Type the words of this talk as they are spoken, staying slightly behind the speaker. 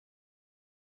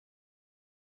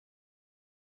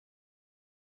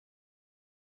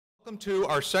Welcome to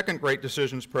our second Great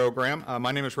Decisions program.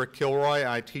 My name is Rick Kilroy.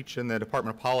 I teach in the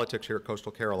Department of Politics here at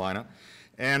Coastal Carolina.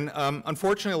 And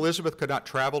unfortunately, Elizabeth could not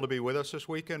travel to be with us this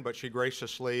weekend, but she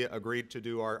graciously agreed to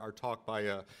do our talk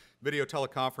by video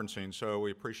teleconferencing, so we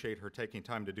appreciate her taking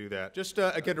time to do that. Just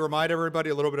again, to remind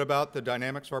everybody a little bit about the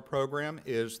dynamics of our program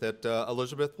is that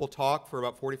Elizabeth will talk for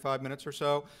about 45 minutes or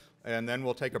so, and then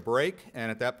we'll take a break. And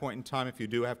at that point in time, if you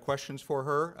do have questions for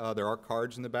her, there are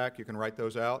cards in the back. You can write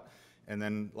those out. And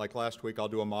then, like last week, I'll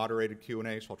do a moderated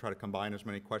Q&A, so I'll try to combine as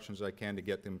many questions as I can to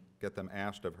get them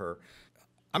asked of her.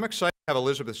 I'm excited to have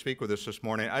Elizabeth speak with us this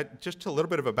morning. Just a little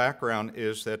bit of a background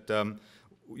is that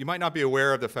you might not be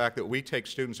aware of the fact that we take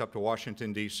students up to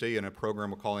Washington, D.C. in a program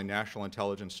we're calling National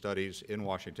Intelligence Studies in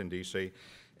Washington, D.C.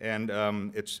 And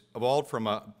it's evolved from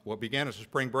what began as a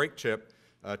spring break trip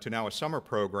to now a summer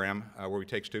program where we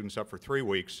take students up for 3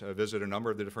 weeks, visit a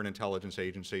number of the different intelligence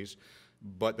agencies.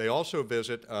 But they also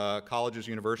visit colleges,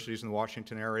 universities in the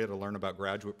Washington area to learn about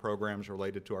graduate programs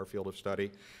related to our field of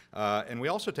study. And we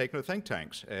also take them to think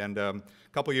tanks. And a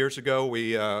couple years ago,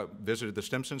 we visited the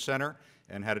Stimson Center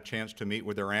and had a chance to meet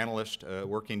with their analysts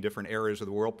working in different areas of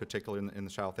the world, particularly in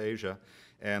South Asia.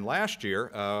 And last year,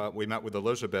 we met with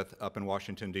Elizabeth up in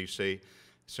Washington, D.C.,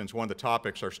 since one of the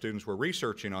topics our students were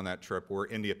researching on that trip were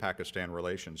India-Pakistan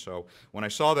relations. So when I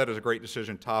saw that as a great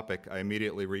decision topic, I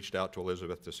immediately reached out to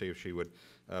Elizabeth to see if she would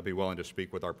be willing to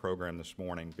speak with our program this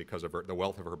morning because of the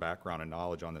wealth of her background and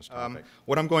knowledge on this topic.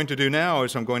 What I'm going to do now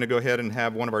is I'm going to go ahead and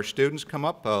have one of our students come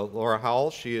up, Laura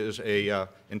Howell. She is a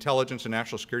Intelligence and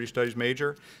National Security Studies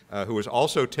major who is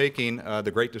also taking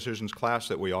the Great Decisions class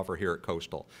that we offer here at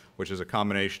Coastal, which is a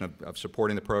combination of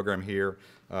supporting the program here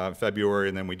in February,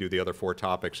 and then we do the other 4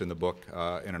 topics in the book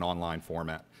in an online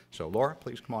format. So Laura,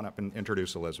 please come on up and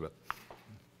introduce Elizabeth.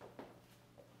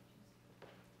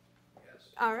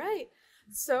 All right.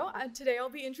 So today I'll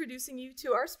be introducing you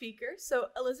to our speaker. So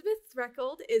Elizabeth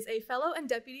Threkold is a fellow and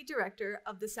deputy director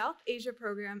of the South Asia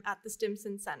program at the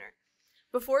Stimson Center.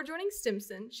 Before joining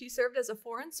Stimson, she served as a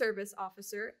foreign service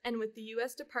officer and with the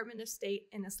U.S. Department of State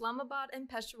in Islamabad and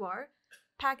Peshawar,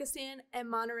 Pakistan, and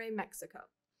Monterrey, Mexico.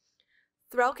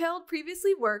 Threkold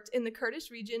previously worked in the Kurdish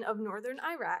region of northern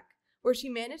Iraq, where she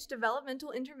managed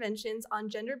developmental interventions on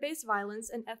gender-based violence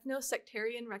and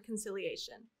ethno-sectarian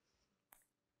reconciliation.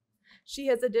 She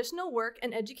has additional work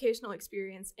and educational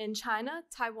experience in China,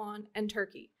 Taiwan, and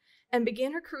Turkey, and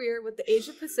began her career with the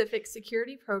Asia-Pacific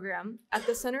Security Program at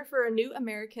the Center for a New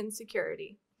American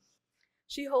Security.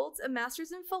 She holds a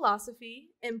master's in philosophy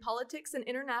in politics and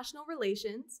international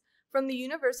relations from the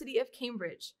University of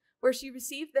Cambridge, where she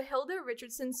received the Hilda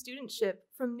Richardson Studentship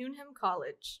from Newnham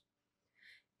College.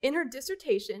 In her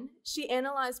dissertation, she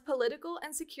analyzed political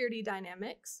and security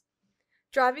dynamics,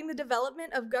 driving the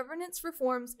development of governance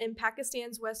reforms in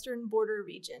Pakistan's western border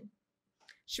region.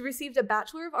 She received a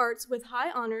Bachelor of Arts with high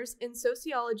honors in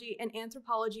sociology and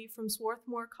anthropology from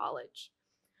Swarthmore College.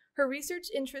 Her research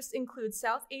interests include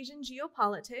South Asian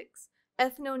geopolitics,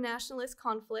 ethno-nationalist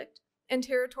conflict, and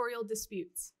territorial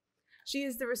disputes. She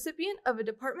is the recipient of a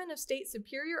Department of State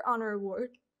Superior Honor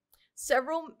Award,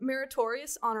 several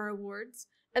meritorious honor awards,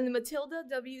 and the Matilda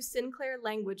W. Sinclair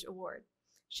Language Award.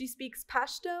 She speaks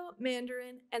Pashto,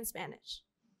 Mandarin, and Spanish.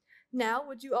 Now,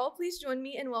 would you all please join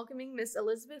me in welcoming Miss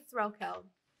Elizabeth Threkold.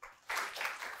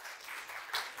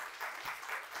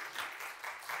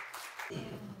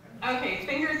 Okay,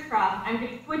 fingers crossed. I'm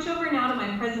going to switch over now to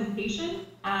my presentation.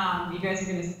 You guys are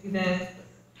going to see this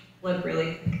flip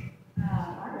really quick.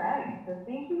 All right, so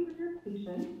thank you for your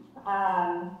patience.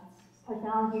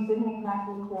 Technology didn't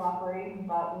exactly cooperate,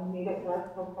 but we made it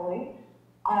work, hopefully.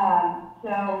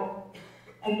 So,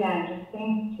 again, just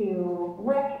thanks to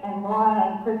Rick and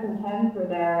Laura and Chris and Tim for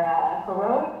their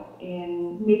heroics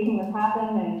in making this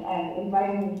happen and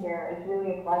inviting me here. It's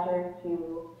really a pleasure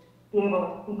to be able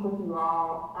to speak with you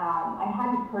all. I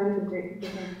hadn't heard of the Great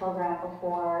Decisions program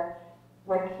before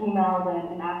Rick emailed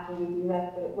and asked me to do this,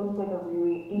 but it looks like a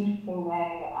really interesting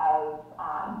way of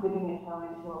dipping a toe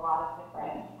into a lot of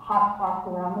different hotspots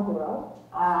around the world.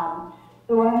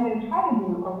 So what I'm going to try to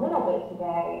do a little bit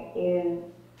today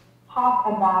is talk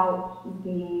about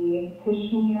the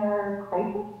Kashmir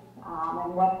crisis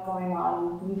and what's going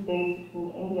on these days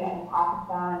between India and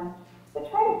Pakistan, but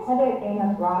try to put it in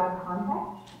a broader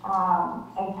context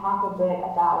and talk a bit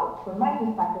about, from my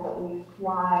perspective at least,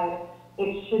 why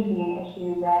it should be an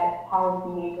issue that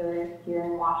policymakers here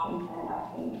in Washington are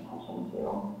paying attention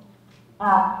to.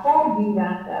 Before I do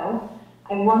that, though,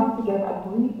 I wanted to give a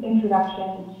brief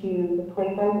introduction to the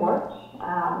place I worked,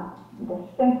 the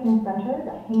Stimson Center,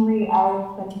 the Henry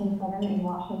L. Stimson Center in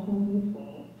Washington,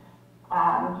 D.C.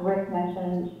 As Rick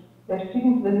mentioned, Their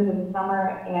students visited this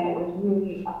summer, and it was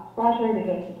really a pleasure to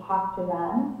get to talk to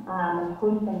them and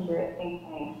host them here at Think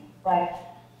Tank. But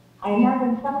I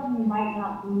imagine some of you might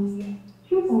not be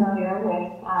too familiar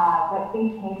with what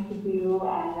think tanks do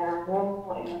and their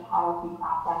role in the policy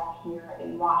process here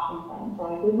in Washington. So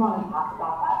I did want to talk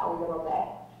about that a little bit.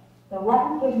 So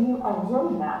let me give you a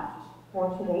roadmap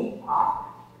for today's talk.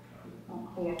 Let's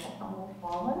see if I can move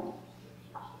forward.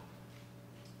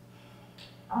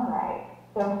 All right.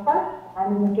 So first,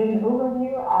 I'm going to give an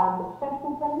overview of the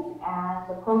Stimson and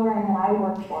the program that I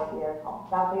work for here called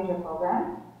South Asia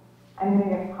Program. I'm going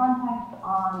to give context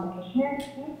on the Kashmir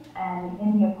dispute and the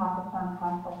India-Pakistan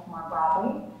conflict more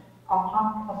broadly. I'll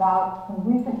talk about some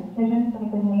recent decisions that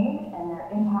have been made and their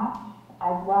impact,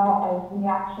 as well as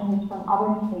reactions from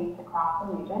other states across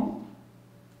the region.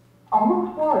 I'll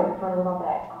look forward for a little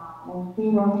bit and see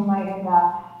where we might end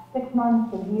up 6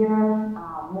 months, a year,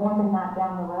 more than that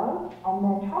down the road, and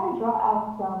then try to draw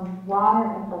out some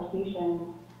broader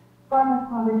implications from this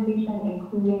conversation,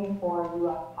 including for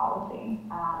U.S. policy.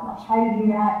 I'll try to do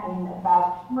that in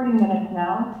about 40 minutes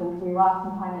now, since we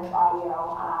lost some time with audio.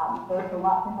 So it's a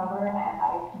lot to cover, and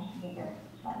I appreciate your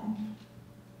attention.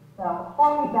 So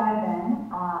before we dive in,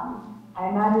 I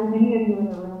imagine many of you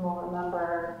in the room will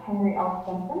remember Henry L.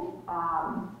 Stimson.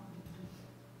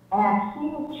 And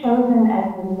he was chosen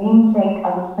as the namesake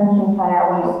of the Stimson Center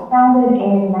when it was founded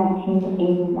in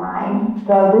 1989.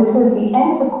 So this was the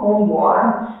end of the Cold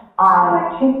War.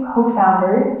 My two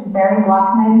co-founders, Barry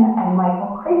Blackman and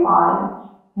Michael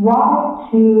Crayfon, wanted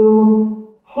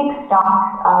to take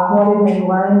stock of what had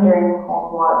been learned during the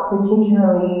Cold War,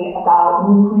 particularly about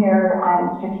nuclear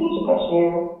and strategic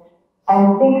issues,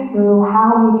 and think through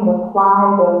how we could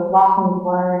apply those lessons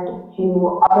learned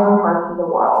to other parts of the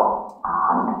world.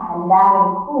 And that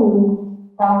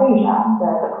includes South Asia,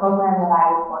 the program that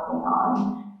I was working on.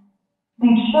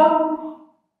 We chose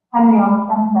Henry L.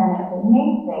 Stimson as a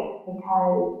namesake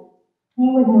because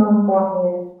he was known for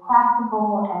his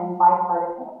practical and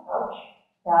bipartisan approach.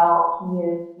 So he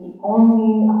is the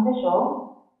only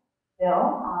official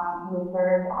still who has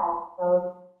served as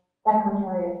both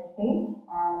Secretary of State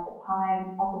and at the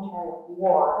time Secretary of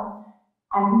War,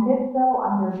 and he did so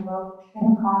under both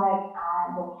Democratic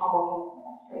and Republican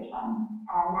administration.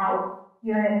 And that was the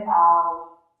spirit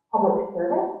of public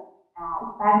service and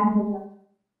pragmatism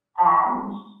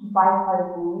and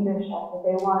bipartisan leadership that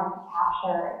they wanted to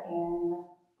capture in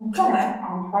the Senate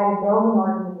and try to build an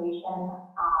organization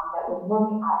that would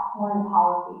look at foreign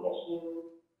policy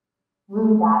issues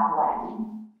through that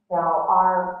lens. So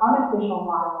our unofficial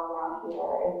motto around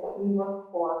here is that we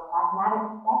look for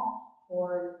pragmatic steps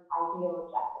towards ideal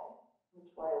objectives,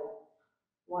 which was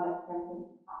one of Stimson's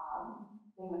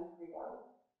famous credos.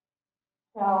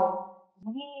 So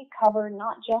we cover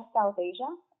not just South Asia,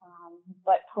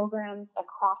 but programs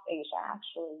across Asia.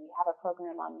 Actually, we have a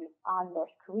program on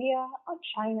North Korea, on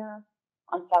China,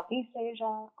 on Southeast Asia,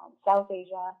 on South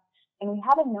Asia, and we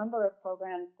have a number of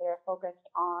programs that are focused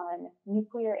on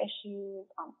nuclear issues,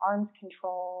 on arms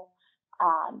control,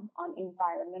 on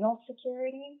environmental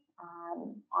security,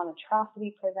 on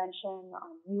atrocity prevention,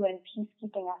 on UN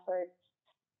peacekeeping efforts.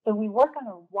 So we work on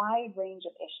a wide range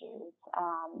of issues,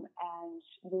 and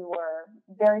we were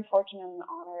very fortunate and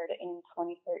honored in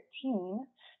 2013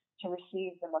 to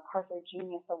receive the MacArthur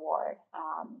Genius Award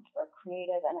for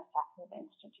creative and effective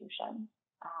institutions.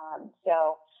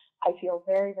 So I feel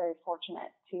very, very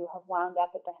fortunate to have wound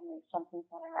up at the Henry Stimson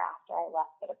Center after I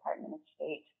left the Department of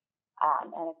State.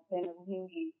 And it's been a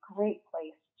really great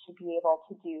place to be able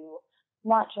to do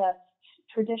not just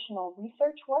traditional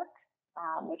research work,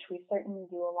 which we certainly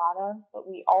do a lot of, but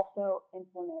we also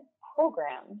implement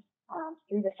programs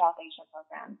through the South Asia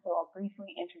program. So I'll briefly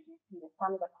introduce you to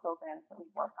some of the programs that we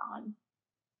work on.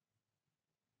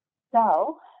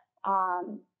 So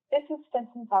this is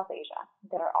Stimson South Asia.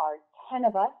 There are 10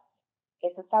 of us.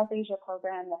 It's a South Asia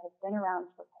program that has been around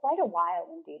for quite a while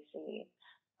in DC,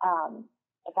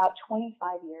 about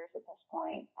 25 years at this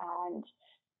point, and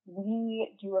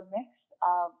we do a mix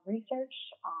of research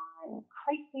on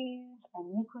crises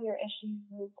and nuclear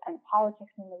issues and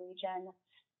politics in the region.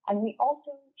 And we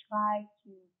also try to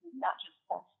be not just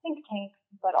a think tank,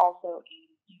 but also a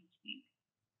newspeak.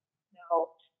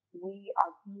 So we are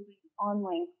building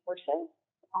online courses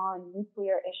on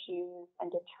nuclear issues and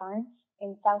deterrence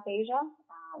in South Asia.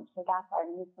 So that's our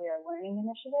Nuclear Learning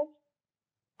Initiative.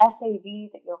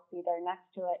 SAV that you'll see there next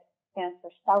to it stands for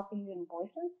South Asian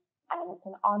Voices. And it's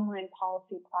an online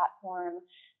policy platform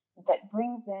that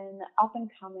brings in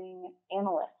up-and-coming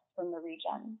analysts from the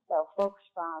region. So folks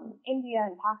from India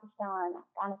and Pakistan,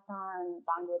 Afghanistan,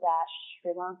 Bangladesh,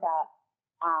 Sri Lanka,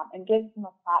 and gives them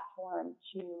a platform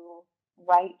to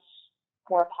write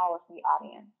for a policy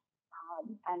audience.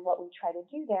 And what we try to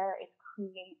do there is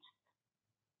create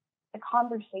a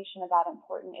conversation about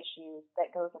important issues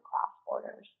that goes across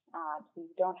borders. So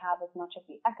you don't have as much of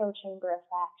the echo chamber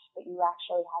effect, but you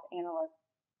actually have analysts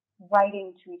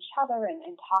writing to each other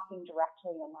and talking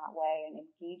directly in that way and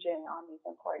engaging on these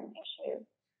important issues.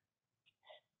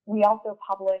 We also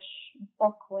publish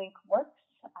book-link works.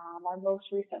 Our most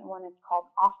recent one is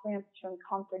called Off-Ramps from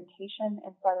Confrontation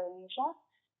in Southern Asia,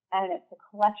 and it's a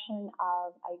collection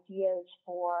of ideas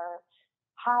for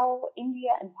how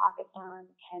India and Pakistan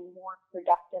can more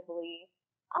productively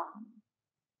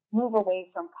move away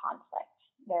from conflict.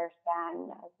 There's been,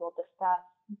 as we'll discuss,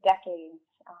 decades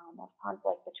of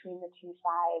conflict between the two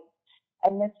sides,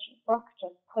 and this book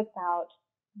just puts out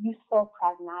useful,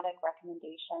 pragmatic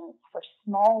recommendations for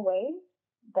small ways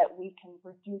that we can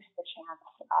reduce the chance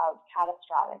of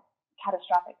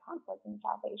catastrophic conflict in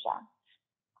South Asia.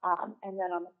 And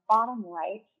then on the bottom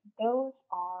right, those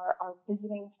are our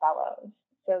visiting fellows.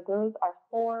 So those are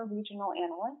 4 regional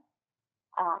analysts.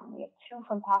 We have 2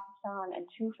 from Pakistan and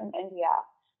 2 from India.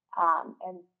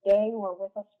 And they were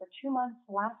with us for 2 months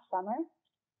last summer.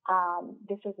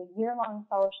 This is a year-long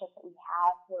fellowship that we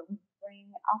have where we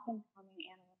bring up-and-coming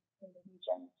analysts in the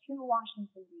region to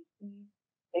Washington, D.C.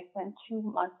 They spend 2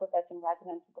 months with us in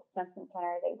residence at the Stimson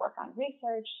Center. They work on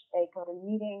research. They go to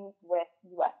meetings with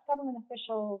U.S. government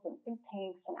officials and think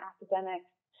tanks and academics,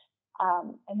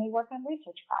 and they work on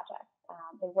research projects.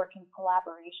 They work in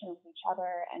collaboration with each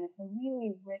other, and it's a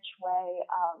really rich way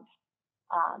of,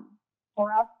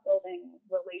 for us, building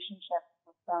relationships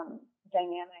with some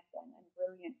dynamic and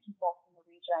brilliant people from the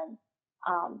region,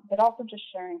 but also just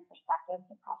sharing perspectives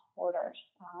across borders.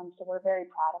 So we're very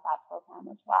proud of that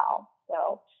program as well.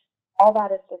 So all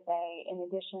that is to say, in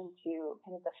addition to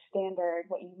kind of the standard,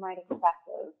 what you might expect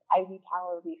is Ivy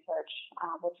Tower research,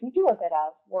 which we do a bit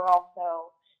of, we're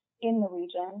also in the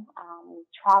region. We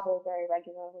travel very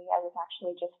regularly. I was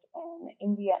actually just in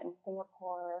India and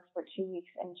Singapore for 2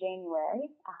 weeks in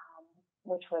January,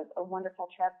 which was a wonderful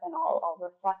trip, and I'll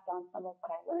reflect on some of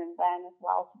what I learned then as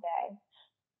well today.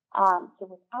 So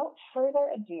without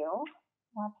further ado,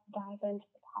 let's dive into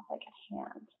the topic at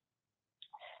hand.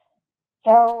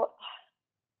 So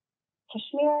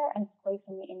Kashmir and its place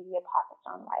in the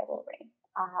India-Pakistan rivalry.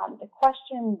 The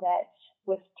question that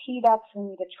was teed up for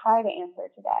me to try to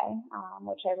answer today,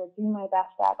 which I will do my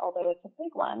best at, although it's a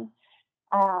big one.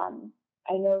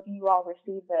 I know you all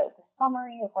received the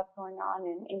summary of what's going on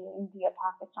in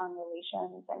India-Pakistan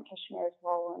relations and Kashmir's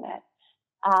role in it.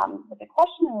 But the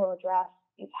question I will address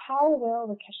is how will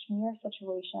the Kashmir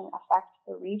situation affect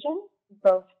the region,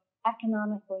 both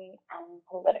economically and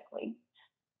politically?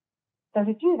 So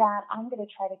to do that, I'm going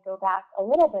to try to go back a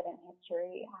little bit in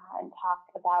history and talk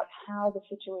about how the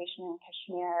situation in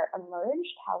Kashmir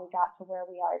emerged, how we got to where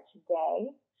we are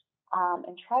today,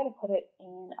 and try to put it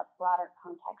in a broader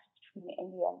context between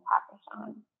India and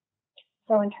Pakistan.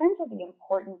 So in terms of the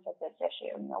importance of this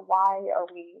issue, why are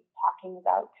we talking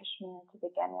about Kashmir to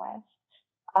begin with?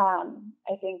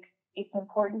 I think it's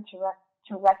important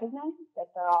to recognize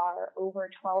that there are over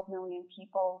 12 million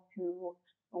people who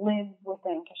live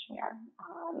within Kashmir.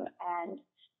 And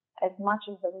as much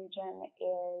as the region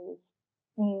is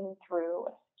seen through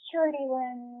a security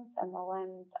lens and the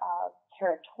lens of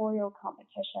territorial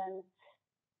competition,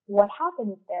 what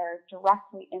happens there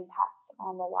directly impacts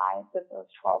on the lives of those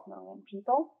 12 million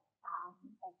people.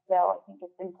 And so I think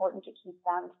it's important to keep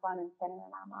them front and center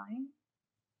in our minds.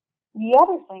 The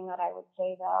other thing that I would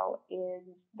say, though, is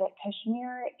that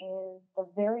Kashmir is the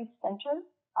very center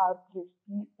of the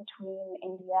dispute between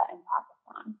India and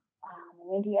Pakistan.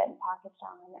 And India and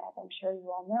Pakistan, as I'm sure you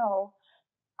all know,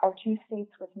 are 2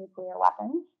 states with nuclear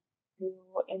weapons who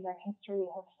in their history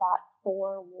have fought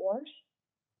 4 wars.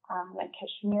 And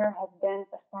Kashmir has been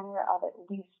at the center of at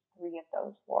least 3 of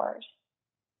those wars.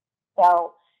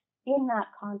 So in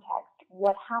that context,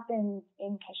 what happens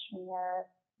in Kashmir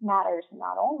matters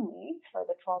not only for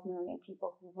the 12 million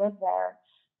people who live there,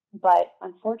 but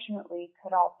unfortunately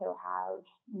could also have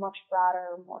much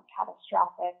broader, more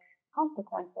catastrophic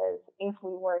consequences if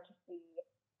we were to see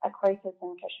a crisis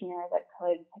in Kashmir that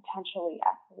could potentially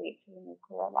escalate to a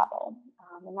nuclear level.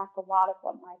 And that's a lot of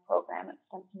what my program at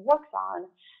Stimson works on,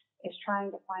 is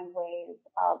trying to find ways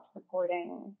of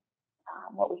supporting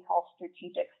what we call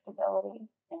strategic stability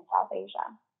in South Asia.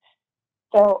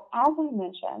 So as I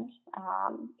mentioned,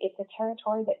 it's a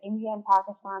territory that India and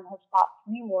Pakistan have fought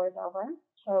 3 wars over.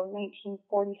 So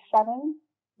 1947,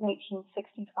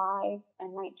 1965,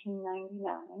 and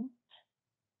 1999.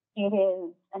 It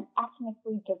is an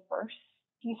ethnically diverse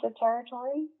piece of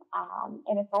territory,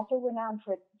 and it's also renowned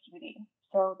for its beauty.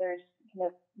 So there's kind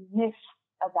of myths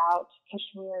about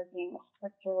Kashmir being the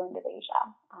Switzerland of Asia,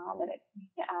 and it's seen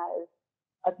as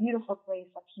a beautiful place,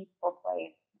 a peaceful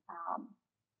place.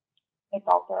 It's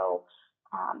also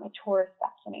a tourist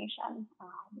destination.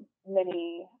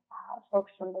 Many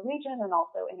folks from the region and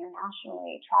also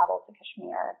internationally travel to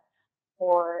Kashmir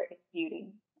for its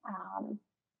beauty.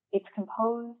 It's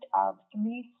composed of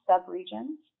 3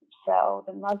 subregions. So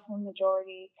the Muslim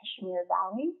majority Kashmir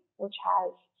Valley, which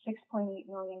has 6.8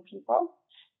 million people,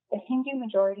 the Hindu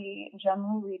majority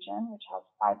Jammu region, which has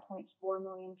 5.4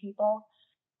 million people,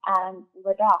 and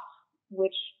Ladakh,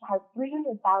 which has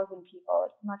 300,000 people.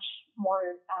 It's much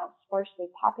more sparsely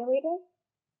populated,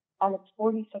 and it's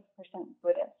 46%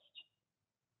 Buddhist.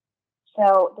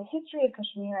 So the history of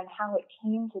Kashmir and how it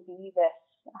came to be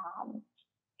this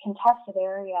contested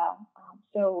area.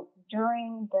 So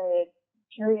during the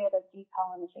period of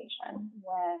decolonization,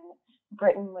 when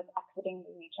Britain was exiting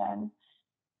the region,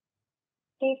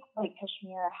 states like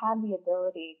Kashmir had the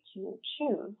ability to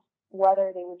choose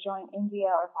whether they would join India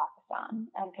or Pakistan.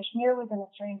 And Kashmir was in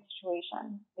a strange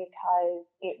situation because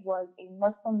it was a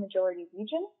Muslim majority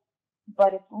region,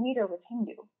 but its leader was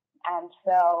Hindu. And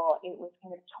so it was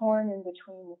kind of torn in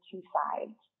between the two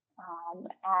sides.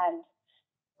 And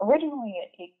originally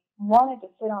it wanted to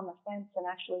sit on the fence and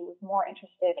actually was more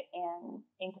interested in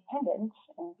independence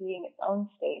and being its own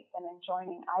state than in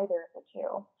joining either of the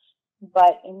two.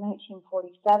 But in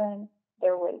 1947,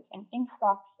 there was an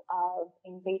influx of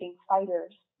invading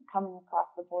fighters coming across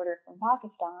the border from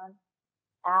Pakistan.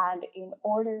 And in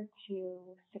order to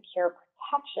secure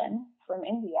protection from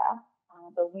India,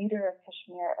 the leader of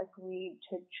Kashmir agreed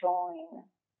to join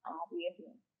the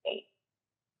Indian state.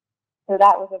 So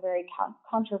that was a very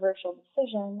controversial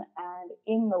decision. And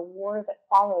in the war that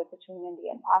followed between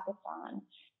India and Pakistan,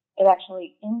 it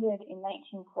actually ended in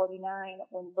 1949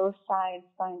 when both sides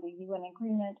signed a UN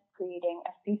agreement creating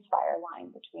a ceasefire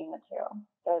line between the two.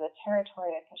 So the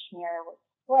territory of Kashmir was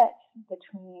split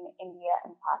between India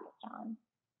and Pakistan.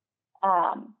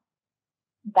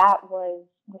 That was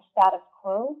the status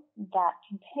quo that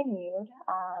continued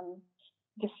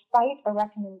despite a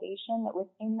recommendation that was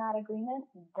in that agreement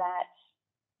that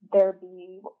there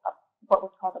be what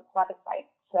was called a plebiscite.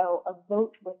 So a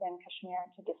vote within Kashmir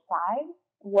to decide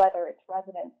whether its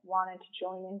residents wanted to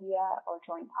join India or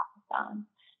join Pakistan.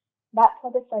 That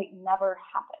plebiscite never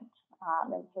happened.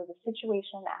 And so the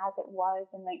situation as it was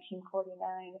in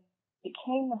 1949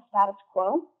 became the status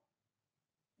quo.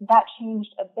 That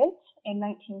changed a bit in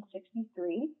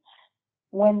 1963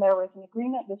 when there was an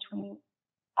agreement between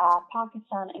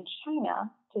Pakistan and China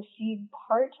to cede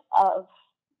part of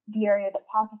the area that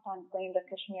Pakistan claimed of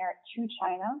Kashmir to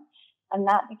China, and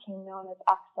that became known as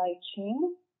Aksai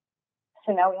Chin.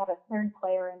 So now we have a third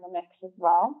player in the mix as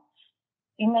well.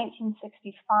 In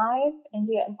 1965,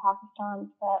 India and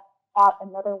Pakistan fought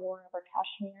another war over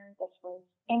Kashmir. This was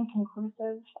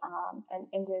inconclusive and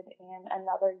ended in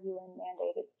another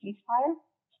UN-mandated ceasefire.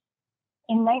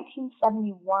 In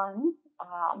 1971,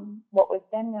 what was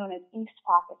then known as East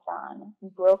Pakistan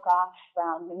broke off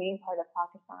from the main part of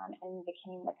Pakistan and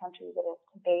became the country that is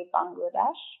today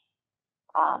Bangladesh.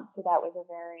 So that was a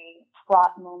very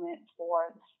fraught moment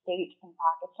for the state in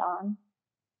Pakistan.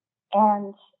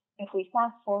 And if we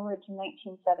fast forward to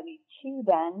 1972,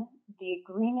 then the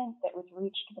agreement that was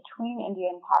reached between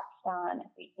India and Pakistan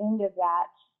at the end of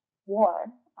that war,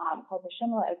 called the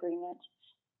Shimla Agreement,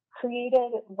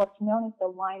 created what's known as the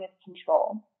line of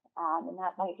control. And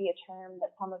that might be a term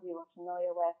that some of you are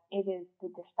familiar with. It is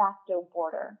the de facto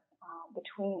border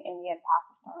between India and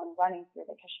Pakistan running through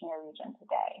the Kashmir region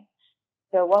today.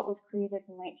 So what was created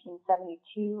in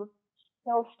 1972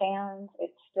 still stands.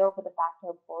 It's still the de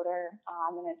facto border.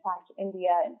 And in fact,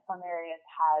 India in some areas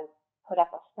has put up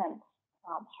a fence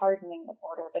hardening the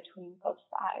border between both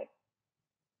sides.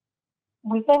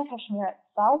 Within Kashmir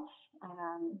itself,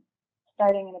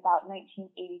 starting in about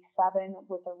 1987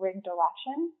 with a rigged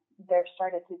election, there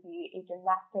started to be a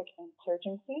domestic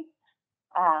insurgency.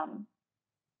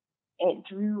 It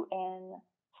drew in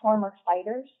former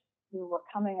fighters who were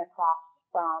coming across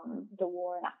from the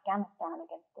war in Afghanistan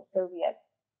against the Soviets,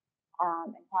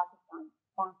 and Pakistan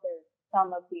sponsored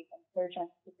some of these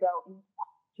insurgents to go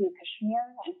into Kashmir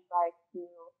and try to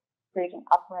create an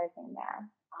uprising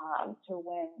there to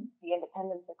win the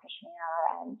independence of Kashmir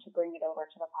and to bring it over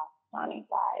to the Pakistani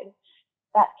side.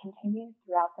 That continued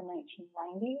throughout the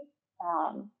 1990s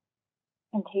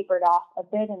and tapered off a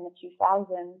bit in the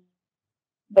 2000s.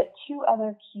 But two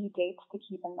other key dates to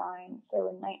keep in mind.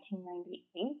 So in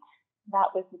 1998,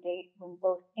 that was the date when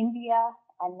both India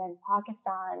and then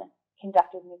Pakistan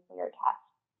conducted nuclear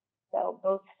tests. So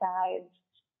both sides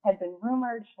had been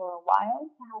rumored for a while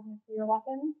to have nuclear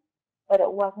weapons, but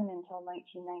it wasn't until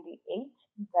 1998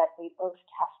 that they both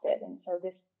tested. And so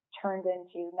this turned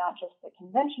into not just a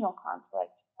conventional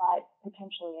conflict, but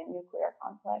potentially a nuclear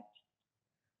conflict.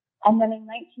 And then in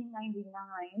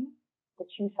 1999, the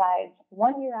two sides,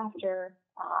 1 year after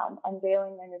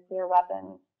unveiling their nuclear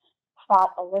weapons,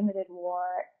 fought a limited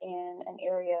war in an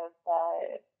area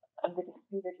of the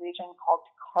disputed region called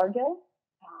Cargill.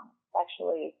 It's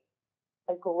actually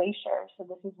a glacier, so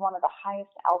this is one of the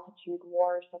highest altitude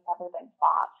wars that's ever been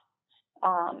fought.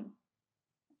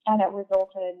 And it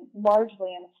resulted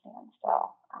largely in a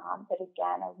standstill, but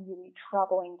again, a really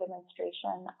troubling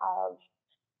demonstration of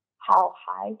how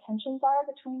high tensions are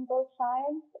between both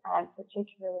sides, and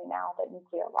particularly now that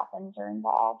nuclear weapons are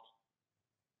involved.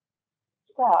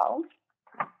 So,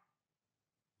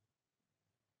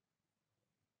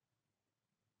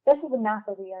 this is a map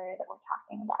of the area that we're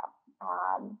talking about.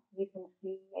 You can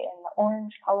see in the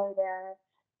orange color there,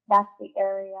 that's the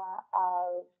area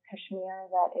of Kashmir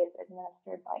that is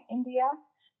administered by India.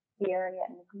 The area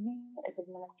in the green is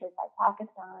administered by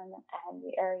Pakistan, and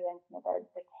the area in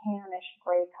the tannish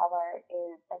gray color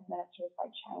is administered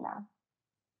by China.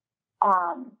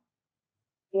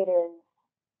 It is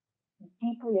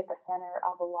deeply at the center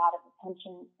of a lot of the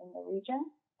tensions in the region,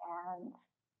 and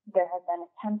there have been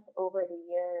attempts over the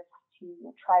years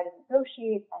to try to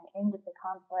negotiate an end to the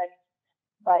conflict,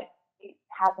 but it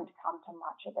hasn't come to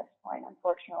much at this point.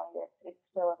 Unfortunately, it's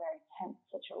still a very tense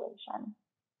situation.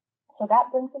 So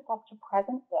that brings us up to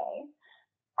present day.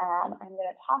 I'm going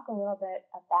to talk a little bit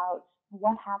about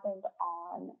what happened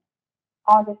on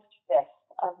August 5th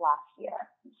of last year.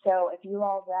 So if you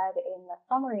all read in the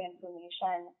summary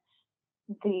information,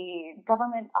 the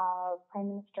government of Prime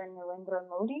Minister Narendra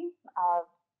Modi of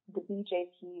the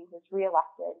BJP was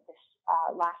reelected this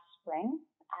last spring,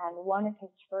 and one of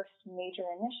his first major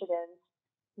initiatives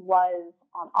was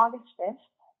on August 5th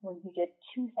when he did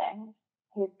two things.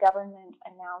 His government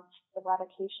announced the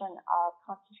revocation of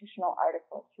Constitutional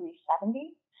Article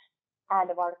 370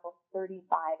 and of Article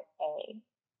 35A.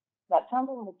 That sounds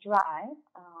a little dry,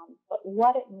 but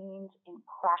what it means in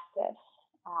practice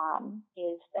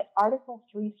is that Article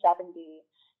 370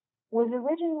 was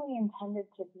originally intended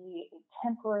to be a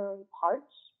temporary part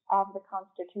of the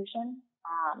Constitution,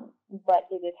 but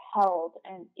it had held,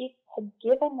 and it had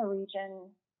given the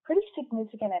region pretty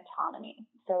significant autonomy.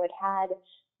 So it had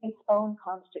its own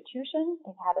constitution,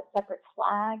 it had a separate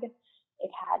flag,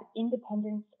 it had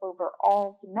independence over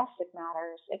all domestic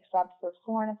matters except for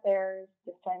foreign affairs,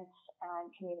 defense, and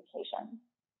communication.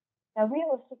 Now,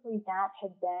 realistically, that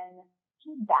had been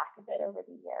peeled back a bit over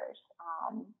the years.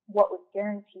 What was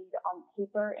guaranteed on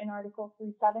paper in Article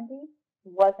 370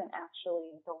 wasn't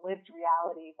actually the lived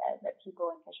reality that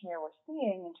people in Kashmir were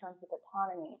seeing in terms of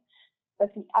autonomy.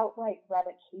 But the outright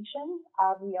revocation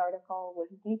of the article was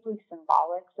deeply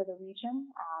symbolic for the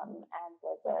region and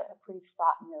was a pretty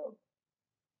fraught move.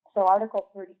 So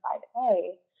Article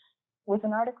 35A was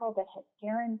an article that had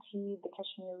guaranteed the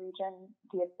Kashmir region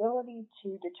the ability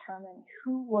to determine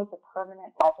who was a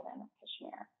permanent resident of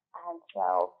Kashmir. And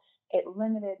so it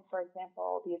limited, for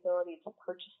example, the ability to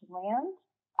purchase land,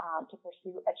 to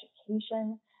pursue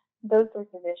education, those sorts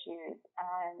of issues.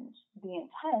 And the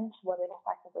intent, what it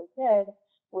effectively did,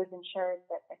 was ensure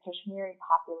that the Kashmiri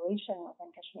population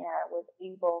within Kashmir was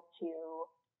able to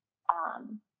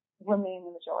remain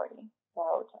the majority.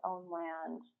 So to own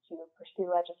land, to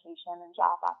pursue education and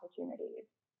job opportunities,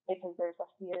 because there's a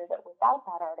fear that without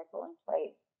that article in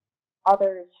place,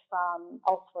 others from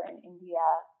elsewhere in India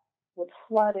would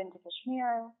flood into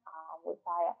Kashmir, would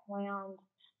buy up land,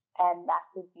 and that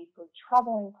would be a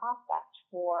troubling prospect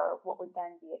for what would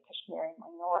then be a Kashmiri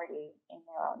minority in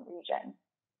their own region.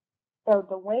 So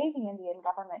the way the Indian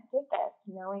government did this,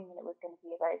 knowing that it was going to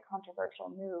be a very controversial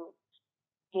move,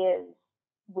 is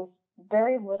with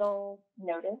very little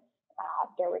notice.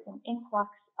 There was an influx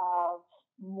of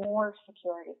more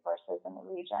security forces in the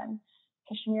region.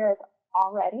 Kashmir is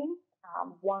already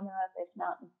one of, if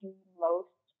not the most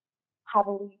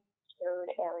heavily secured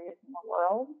areas in the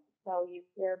world. So you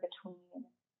hear between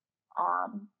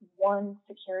one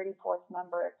security force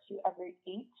member to every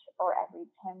 8 or every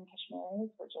 10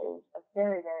 Kashmiris, which is a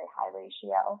very, very high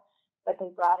ratio. But they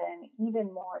brought in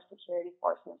even more security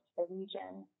forces to the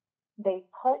region. They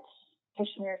put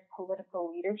Kashmir's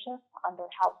political leadership under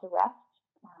house arrest.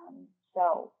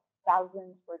 So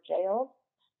thousands were jailed.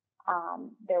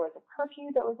 There was a curfew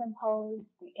that was imposed.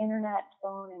 The internet,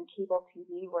 phone, and cable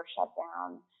TV were shut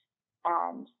down.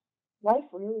 And life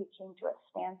really came to a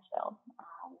standstill.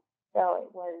 So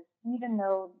it was, even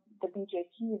though the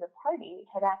BJP, the party,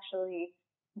 had actually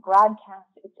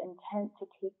broadcast its intent to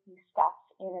take these steps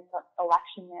in its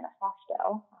election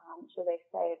manifesto. So they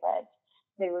say that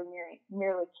they were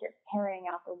merely carrying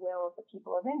out the will of the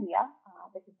people of India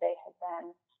because they had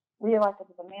been reelected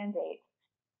with a mandate.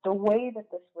 The way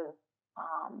that this was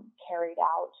carried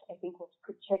out, I think, was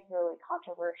particularly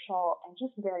controversial and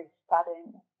just very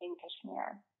sudden in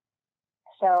Kashmir.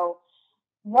 So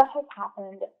what has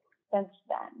happened since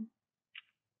then?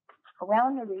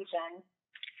 Around the region,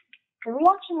 the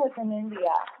reaction within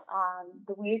India,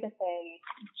 the way that they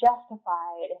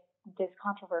justified this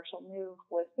controversial move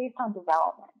was based on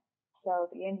development. So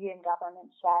the Indian government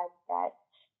said that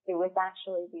it was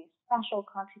actually these special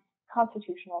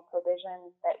constitutional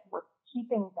provisions that were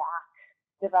keeping back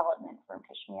development from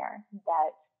Kashmir,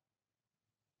 that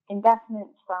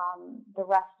investment from the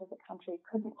rest of the country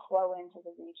couldn't flow into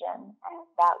the region, and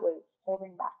that was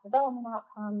holding back development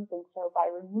outcomes. And so by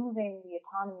removing the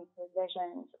autonomy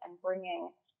provisions and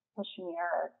bringing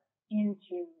Kashmir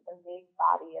into the main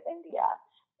body of India,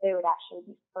 they would actually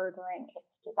be furthering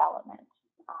its development.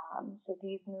 So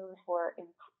these moves were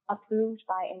approved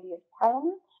by India's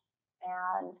parliament,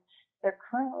 and they're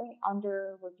currently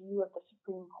under review of the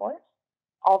Supreme Court,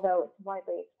 although it's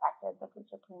widely expected that the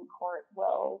Supreme Court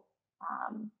will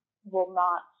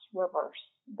not reverse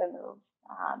the move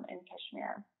in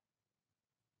Kashmir.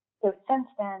 So since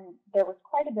then, there was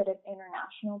quite a bit of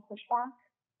international pushback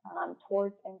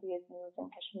towards India's move in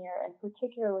Kashmir, and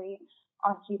particularly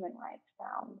on human rights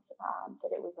grounds, that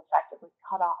it was effectively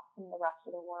cut off from the rest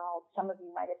of the world. Some of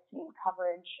you might have seen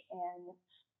coverage in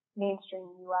mainstream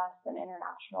U.S. and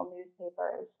international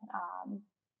newspapers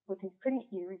with these pretty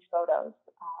eerie photos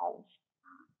of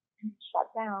shut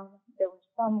down. There was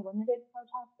some limited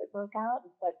protests that broke out,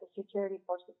 but the security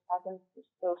forces' presence was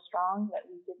so strong that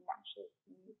we didn't actually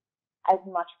see as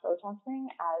much protesting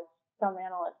as some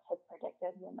analysts had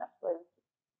predicted when this was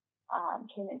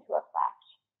came into effect.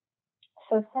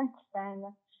 So since then,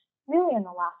 really in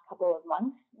the last couple of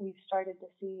months, we've started to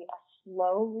see a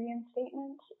slow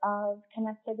reinstatement of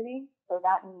connectivity. So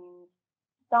that means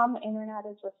some internet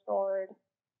is restored,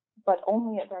 but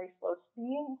only at very slow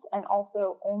speeds, and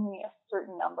also only a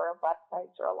certain number of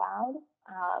websites are allowed.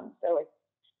 So it's,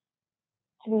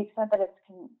 to the extent that it's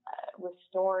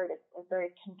restored, it's a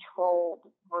very controlled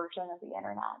version of the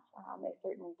internet. They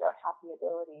certainly don't have the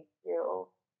ability to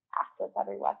access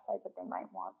every website that they might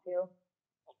want to.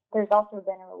 There's also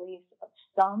been a release of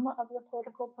some of the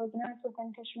political prisoners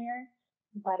within Kashmir,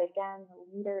 but again, the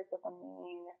leaders of the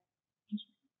main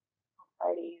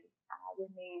parties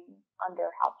remain under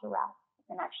house arrest,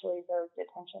 and actually those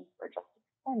detentions were just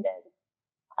extended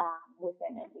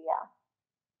within India,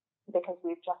 because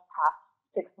we've just passed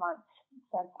 6 months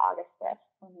since August 5th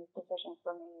when these decisions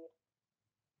were made.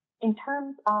 In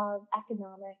terms of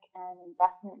economic and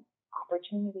investment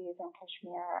opportunities in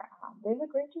Kashmir, there's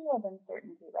a great deal of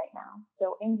uncertainty right now.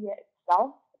 So India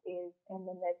itself is in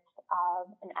the midst of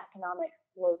an economic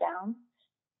slowdown,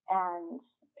 and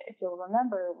if you'll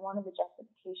remember, one of the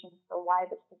justifications for why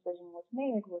this decision was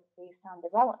made was based on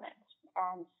development.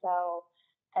 And so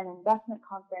an investment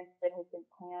conference that has been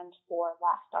planned for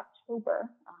last October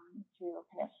to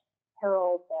kind of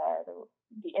herald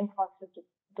the influx of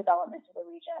development to the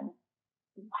region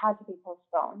had to be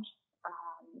postponed.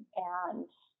 And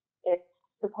it's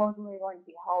supposedly going to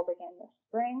be held again this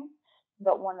spring,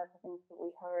 but one of the things that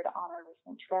we heard on our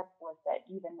recent trip was that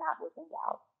even that was in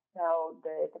doubt. So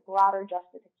the broader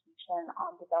justification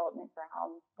on development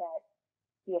grounds that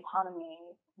the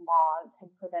autonomy laws had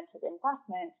prevented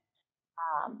investment,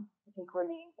 I think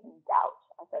remains in doubt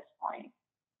at this point.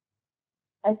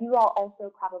 As you all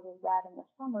also probably read in the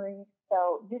summary,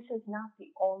 so this is not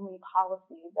the only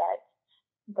policy that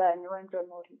the Narendra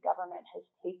Modi government has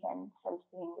taken since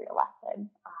being reelected.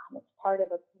 It's part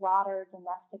of a broader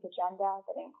domestic agenda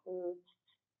that includes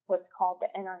what's called the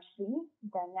NRC,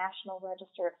 the National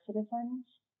Register of Citizens,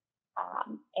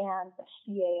 and the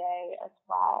CAA as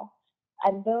well.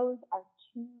 And those are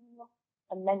two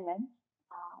amendments.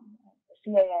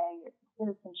 The CAA is the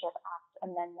Citizenship Act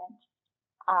Amendment.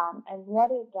 And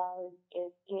what it does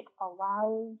is it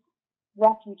allows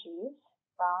refugees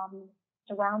from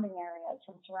surrounding areas,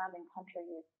 from surrounding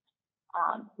countries,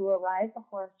 who arrive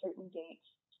before a certain date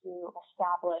to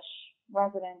establish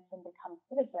residence and become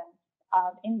citizens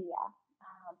of India.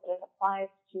 It applies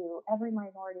to every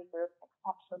minority group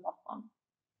except for Muslims.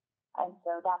 And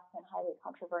so that's been highly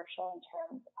controversial in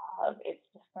terms of its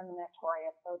discriminatory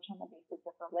approach on the basis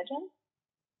of religion.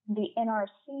 The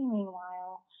NRC,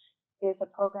 meanwhile, is a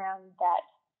program that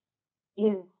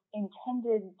is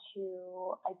intended to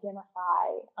identify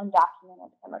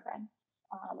undocumented immigrants.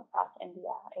 across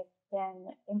India. It's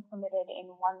been implemented in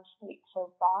one state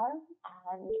so far,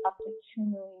 and up to 2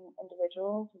 million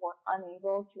individuals were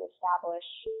unable to establish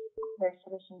their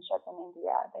citizenship in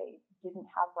India. They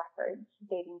didn't have records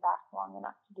dating back long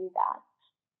enough to do that.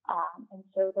 And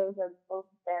so those are both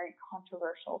very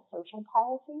controversial social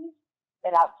policies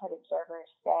that outside observers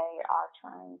say are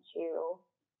trying to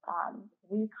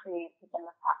recreate the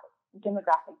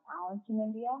demographic balance in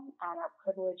India and are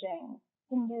privileging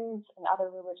Hindus and other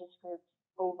religious groups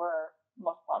over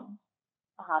Muslims.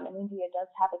 And India does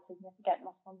have a significant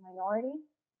Muslim minority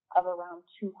of around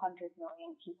 200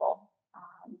 million people.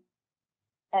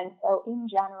 And so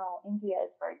in general, India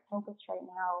is very focused right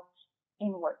now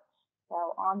inwards.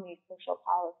 So on these social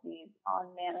policies,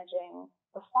 on managing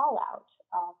the fallout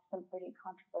of some pretty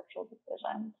controversial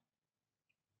decisions.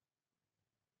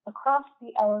 Across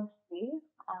the LOC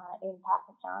in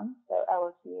Pakistan, so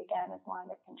LOC again is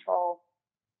line of control,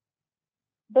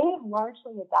 they have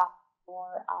largely adopted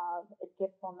more of a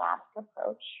diplomatic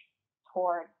approach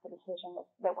towards the decisions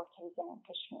that were taken in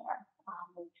Kashmir.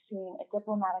 We've seen a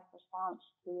diplomatic response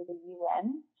through the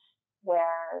UN,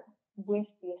 where with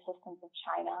the assistance of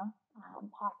China,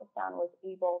 Pakistan was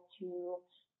able to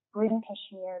bring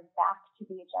Kashmir back to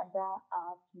the agenda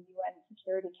of the UN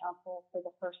Security Council for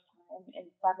the first time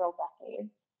in several decades.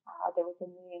 There was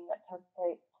a meeting that took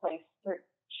place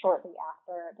shortly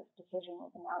after this decision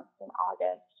was announced in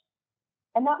August.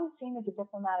 And that was seen as a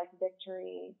diplomatic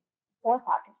victory for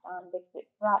Pakistan because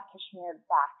it brought Kashmir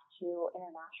back to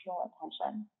international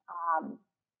attention.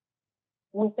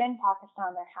 Within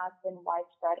Pakistan, there has been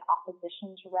widespread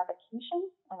opposition to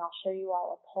revocation, and I'll show you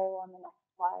all a poll on the next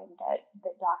slide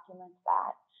that documents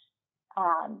that.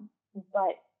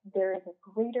 But there is a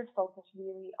greater focus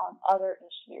really on other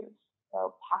issues.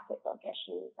 So pocketbook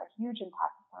issues are huge in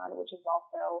Pakistan, which is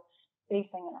also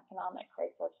facing an economic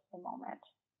crisis at the moment.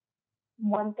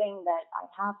 One thing that I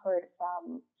have heard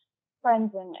from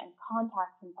friends and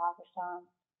contacts in Pakistan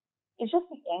is just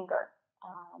the anger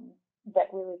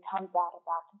that really comes out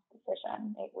about this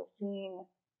decision. It was seen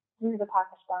through the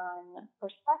Pakistan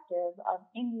perspective of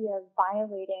India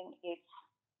violating its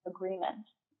agreement.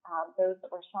 Those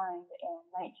that were signed in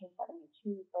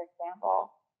 1972, for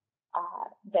example,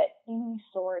 that any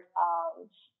sort of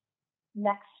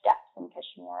next steps in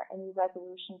Kashmir, any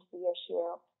resolution to the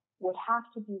issue, would have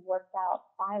to be worked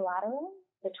out bilaterally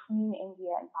between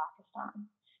India and Pakistan.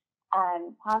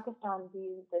 And Pakistan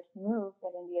views this move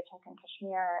that India took in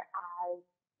Kashmir as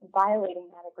violating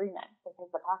that agreement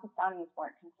because the Pakistanis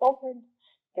weren't consulted.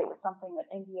 It was something that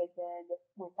India did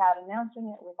without announcing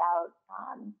it, without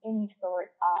any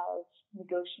sort of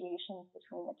negotiations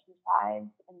between the two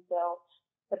sides. And so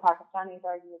the Pakistanis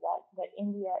argue that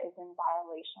India is in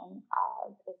violation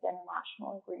of its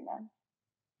international agreements.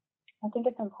 I think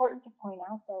it's important to point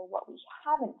out, though, what we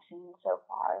haven't seen so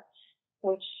far,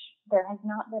 which there has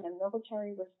not been a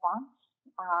military response,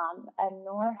 and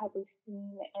nor have we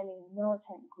seen any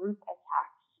militant group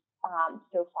attacks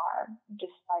so far,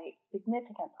 despite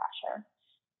significant pressure.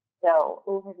 So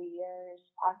over the years,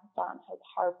 Pakistan has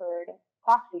harbored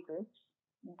proxy groups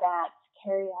that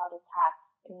carry out attacks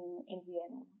in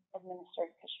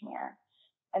Indian-administered Kashmir,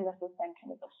 and this has been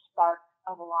kind of the spark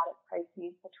of a lot of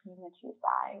crises between the two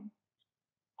sides.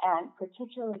 And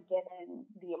particularly given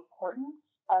the importance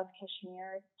of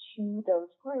Kashmir to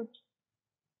those groups,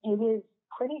 it is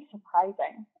pretty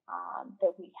surprising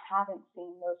that we haven't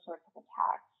seen those sorts of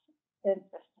attacks since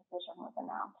this decision was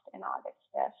announced in August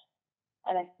 5th.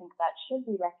 And I think that should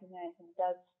be recognized and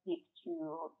does speak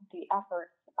to the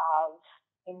efforts of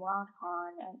Imran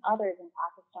Khan and others in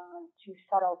Pakistan to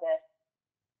settle this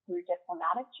through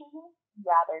diplomatic channels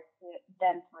rather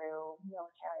than through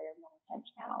military or militant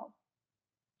channels.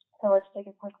 So let's take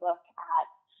a quick look at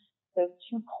those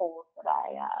two polls that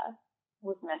I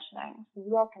was mentioning. So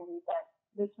you all can read this.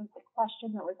 This was the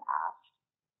question that was asked.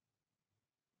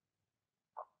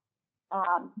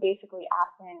 Basically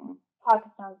asking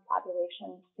Pakistan's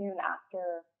population soon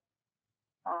after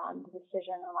the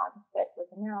decision on August 5th was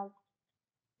announced,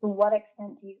 to what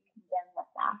extent do you condemn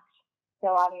this act?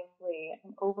 So obviously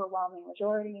an overwhelming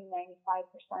majority,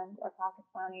 95% of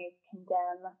Pakistanis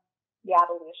condemn the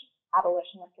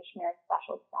abolition of Kashmir's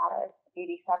special status.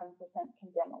 87%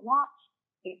 condemn a lot,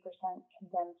 8%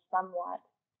 condemn somewhat.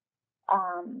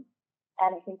 And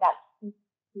I think that speaks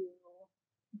to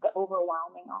the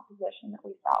overwhelming opposition that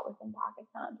we saw within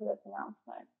Pakistan to this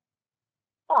announcement.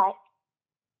 But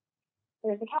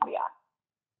there's a caveat.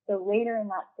 So later in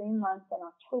that same month in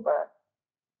October,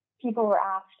 people were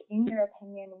asked, in your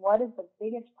opinion, what is the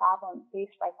biggest problem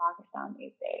faced by Pakistan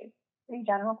these days? Pretty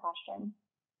general question.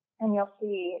 And you'll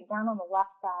see down on the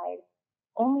left side,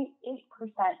 only 8%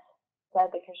 said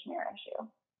the Kashmir issue.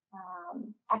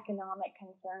 Economic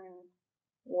concerns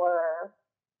were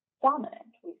dominant.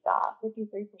 We saw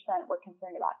 53% were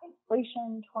concerned about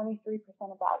inflation, 23%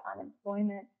 about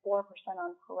unemployment, 4%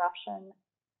 on corruption,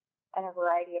 and a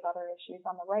variety of other issues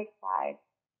on the right side.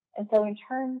 And so in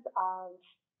terms of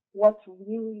what's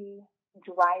really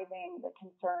driving the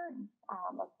concerns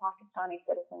of Pakistani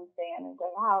citizens day in and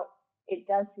day out, it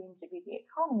does seem to be the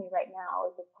economy right now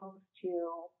as opposed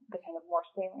to the kind of more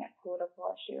salient political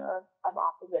issue of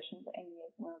opposition to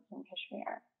India's moves in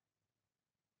Kashmir.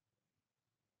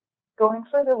 Going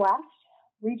further west,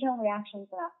 regional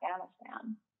reactions in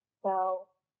Afghanistan. So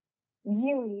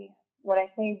really, what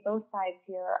I say both sides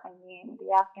here, I mean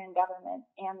the Afghan government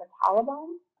and the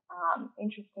Taliban.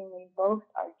 Interestingly, both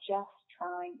are just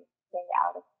trying to stay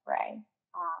out of the fray.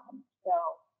 So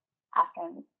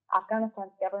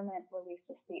Afghanistan's government released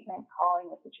a statement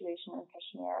calling the situation in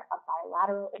Kashmir a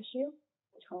bilateral issue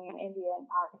between India and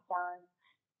Pakistan.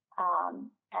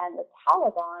 And the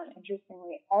Taliban,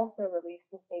 interestingly, also released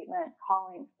a statement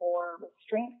calling for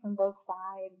restraint from both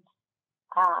sides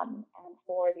and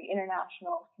for the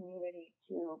international community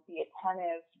to be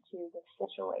attentive to the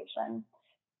situation.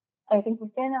 I think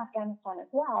within Afghanistan as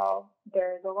well,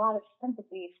 there's a lot of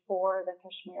sympathy for the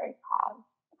Kashmiri cause.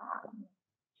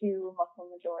 To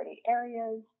Muslim majority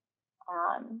areas,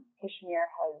 Kashmir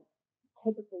has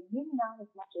typically, maybe not as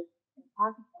much as in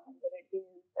Pakistan, but it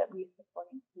is, at least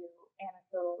according to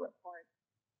anecdotal reports,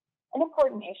 an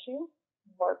important issue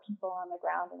for people on the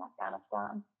ground in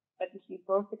Afghanistan. But to see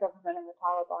both the government and the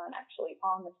Taliban actually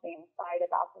on the same side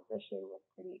about this issue was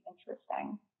pretty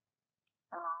interesting.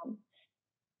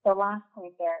 The last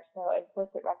point there, so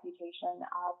implicit reputation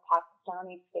of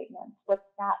Pakistani statements. What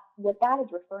that is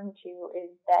referring to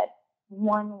is that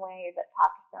one way that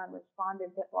Pakistan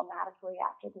responded diplomatically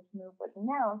after this move was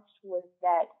announced was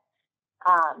that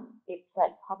it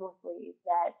said publicly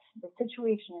that the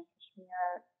situation in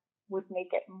Kashmir would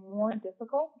make it more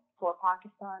difficult for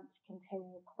Pakistan to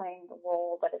continue playing the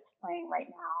role that it's playing right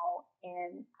now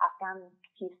in Afghan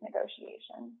peace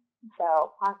negotiations.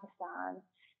 So Pakistan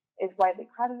is widely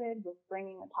credited with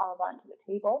bringing the Taliban to the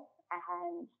table,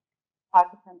 and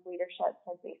Pakistan's leadership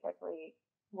said basically,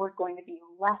 we're going to be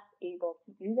less able to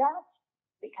do that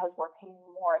because we're paying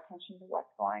more attention to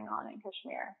what's going on in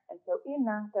Kashmir. And so in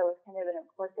that, there was kind of an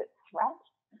implicit threat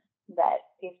that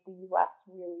if the U.S.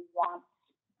 really wants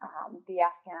the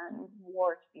Afghan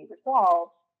war to be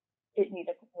resolved, it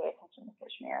needed to pay attention to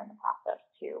Kashmir in the process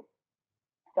too.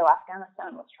 So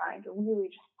Afghanistan was trying to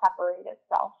really just separate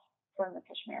itself from the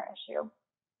Kashmir issue.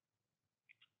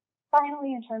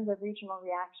 Finally, in terms of regional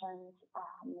reactions,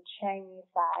 the Chinese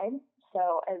side.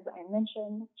 So as I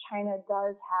mentioned, China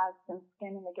does have some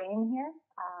skin in the game here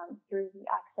through the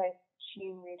Aksai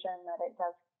Chin region that it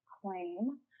does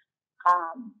claim.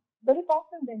 But it's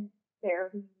also been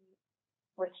fairly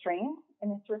restrained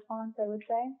in its response, I would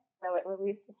say. So it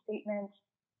released a statement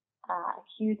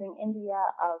accusing India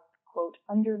of, quote,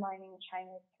 undermining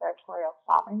China's territorial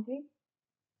sovereignty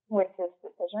with this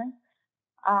decision.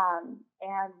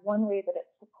 And one way that it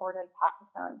supported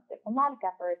Pakistan's diplomatic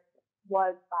efforts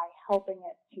was by helping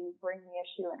it to bring the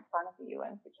issue in front of the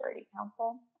UN Security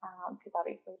Council, because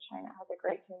obviously China has a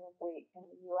great deal of weight in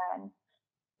the UN.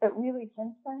 But really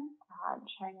since then,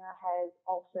 China has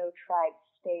also tried to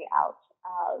stay out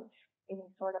of any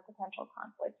sort of potential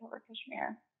conflict over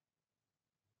Kashmir.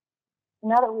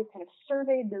 Now that we've kind of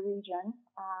surveyed the region,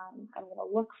 I'm going to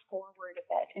look forward a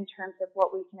bit in terms of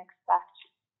what we can expect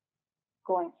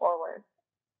going forward.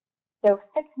 So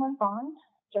 6 months on,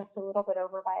 just a little bit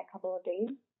over by a couple of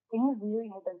days, things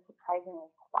really have been surprisingly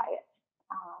quiet.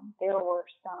 There were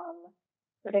some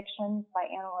predictions by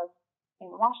analysts in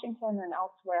Washington and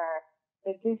elsewhere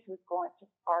that this was going to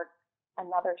spark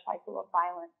another cycle of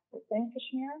violence within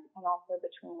Kashmir and also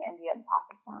between India and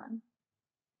Pakistan.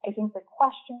 I think the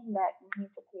question that we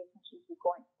need to pay attention to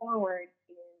going forward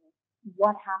is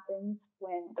what happens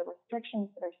when the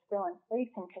restrictions that are still in place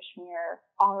in Kashmir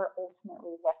are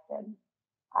ultimately lifted.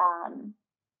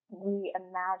 We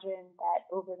imagine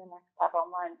that over the next several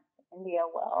months, India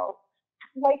will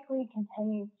likely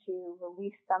continue to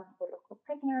release some political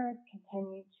prisoners,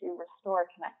 continue to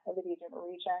restore connectivity to the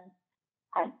region,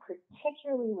 and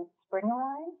particularly when spring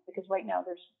arrives, because right now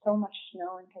there's so much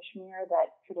snow in Kashmir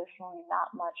that traditionally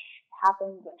not much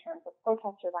happens in terms of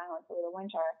protests or violence over the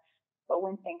winter. But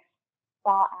when things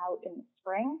thaw out in the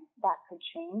spring, that could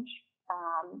change.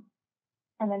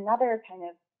 And another kind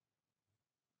of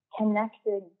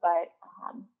connected but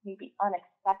maybe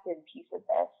unexpected piece of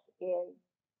this is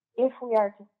if we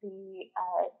are to see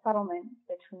a settlement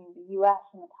between the U.S.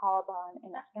 and the Taliban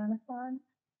in Afghanistan,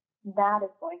 that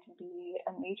is going to be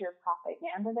a major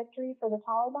propaganda victory for the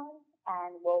Taliban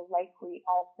and will likely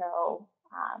also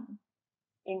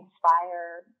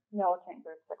inspire militant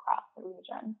groups across the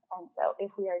region. And so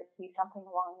if we are to see something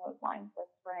along those lines this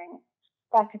spring,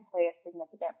 that could play a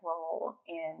significant role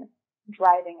in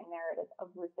driving a narrative of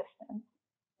resistance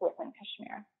within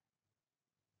Kashmir.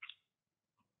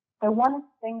 So one of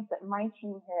the things that my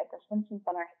team here at the Stimson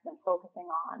Center has been focusing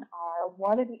on are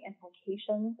what are the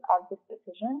implications of this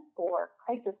decision for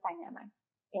crisis dynamics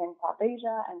in South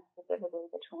Asia and specifically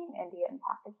between India and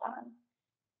Pakistan.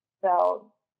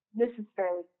 So this is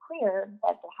fairly clear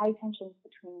that the high tensions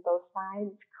between both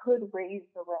sides could raise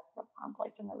the risk of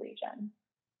conflict in the region.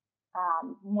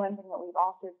 One thing that we've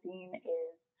also seen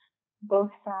is both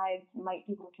sides might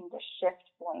be looking to shift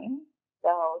blame.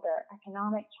 So there are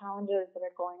economic challenges that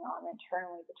are going on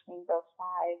internally between both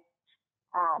sides.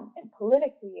 And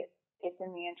politically, it's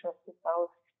in the interest of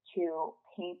both to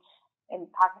paint, in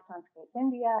Pakistan's case,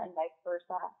 India, and vice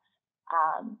versa,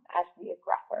 as the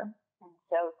aggressor. And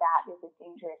so that is a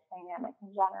dangerous dynamic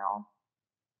in general.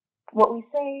 What we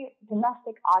say,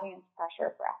 domestic audience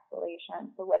pressure for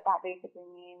escalation. So what that basically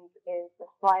means is the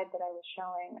slide that I was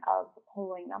showing of the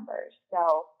polling numbers.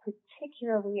 So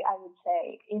particularly, I would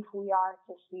say, if we are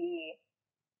to see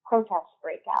protests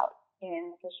break out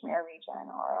in the Kashmir region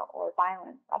or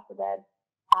violence, God forbid,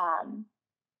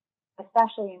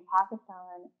 especially in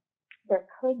Pakistan, there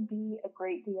could be a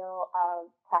great deal of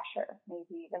pressure,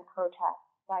 maybe even protests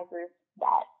by groups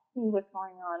that see what's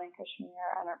going on in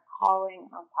Kashmir and are calling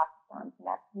on Pakistan's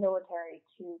military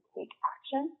to take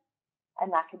action, and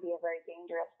that could be a very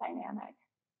dangerous dynamic.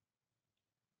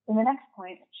 In the next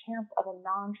point, a chance of a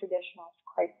non-traditional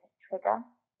crisis trigger.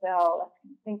 So that's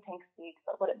think tank speak,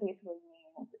 but what it basically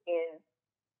means is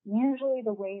usually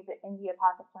the way that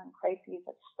India-Pakistan crises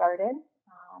have started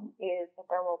is that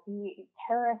there will be a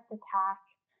terrorist attack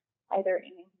either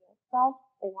in India itself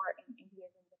or in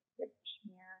India's invaded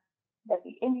Kashmir that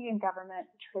the Indian government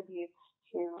attributes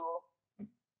to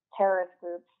terrorist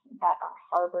groups that are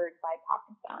harbored by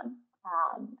Pakistan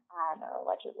and are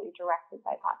allegedly directed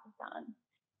by Pakistan.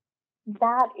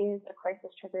 That is a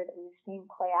crisis trigger that we've seen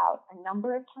play out a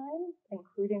number of times,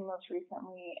 including most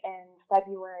recently in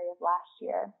February of last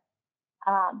year.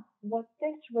 What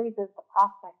this raises the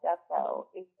prospect of, though,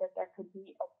 is that there could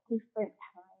be a different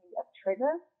kind of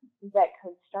trigger that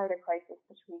could start a crisis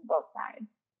between both sides.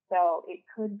 So it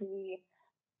could be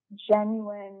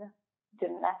genuine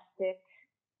domestic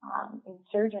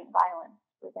insurgent violence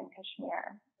within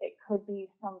Kashmir. It could be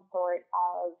some sort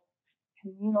of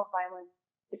communal violence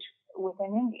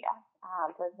within India,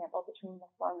 for example, between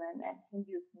Muslim and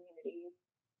Hindu communities.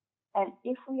 And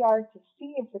if we are to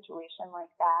see a situation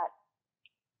like that,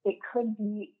 it could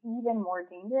be even more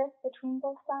dangerous between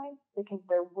both sides because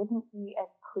there wouldn't be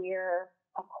as clear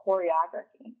a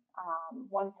choreography.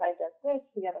 One side does this,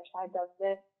 the other side does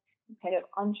this, kind of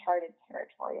uncharted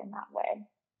territory in that way.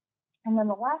 And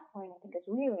then the last point I think is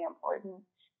really important,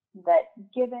 that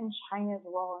given China's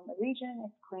role in the region,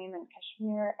 its claim in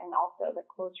Kashmir, and also the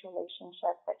close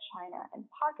relationship that China and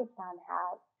Pakistan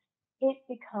have, it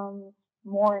becomes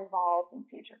more involved in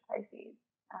future crises.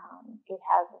 It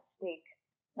has a stake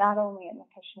not only in the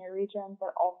Kashmir region,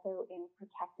 but also in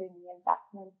protecting the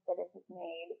investments that it has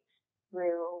made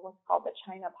through what's called the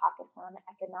China-Pakistan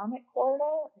Economic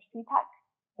Corridor, or CPEC,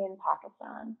 in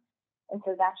Pakistan. And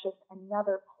so that's just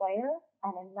another player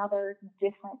and another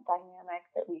different dynamic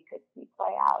that we could see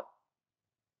play out.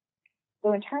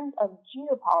 So in terms of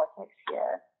geopolitics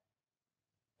here,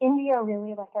 India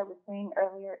really, like I was saying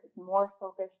earlier, is more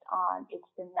focused on its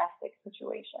domestic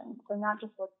situation. So not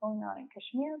just what's going on in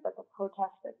Kashmir, but the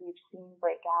protests that we've seen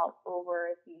break out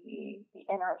over the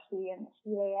NRC and the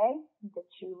CAA, the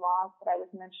two laws that I was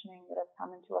mentioning that have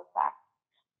come into effect.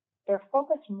 They're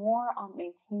focused more on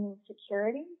maintaining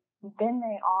security than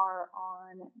they are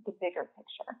on the bigger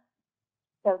picture.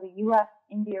 So the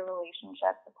U.S.-India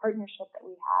relationship, the partnership that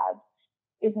we have,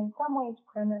 is in some ways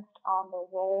premised on the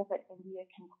role that India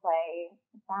can play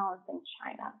balancing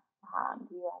China.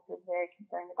 The U.S. is very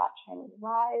concerned about China's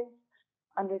rise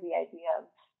under the idea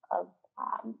of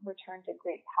return to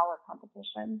great power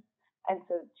competition. And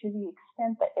so to the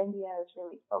extent that India is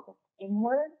really focused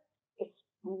inward, it's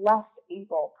less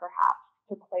able, perhaps,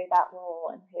 to play that role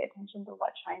and pay attention to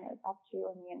what China is up to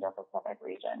in the Indo-Pacific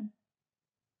region.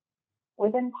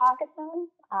 Within Pakistan,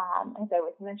 as I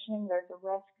was mentioning, there's a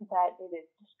risk that it is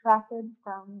distracted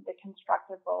from the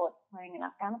constructive role it's playing in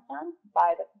Afghanistan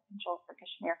by the potential for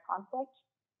Kashmir conflict.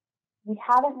 We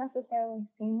haven't necessarily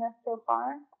seen this so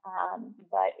far,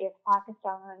 but if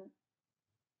Pakistan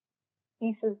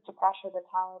ceases to pressure the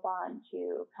Taliban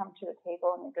to come to the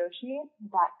table and negotiate,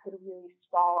 that could really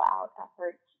stall out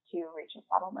efforts to reach a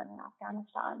settlement in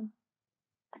Afghanistan.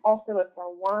 Also, if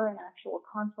there were an actual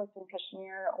conflict in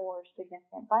Kashmir or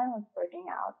significant violence breaking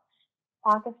out,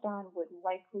 Pakistan would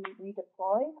likely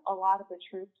redeploy a lot of the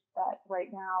troops that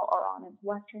right now are on its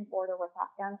western border with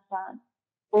Afghanistan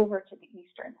over to the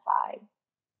eastern side.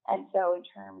 And so in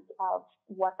terms of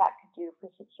what that could do for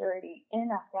security in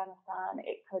Afghanistan,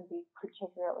 it could be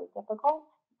particularly difficult,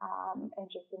 and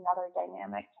just another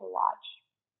dynamic to watch.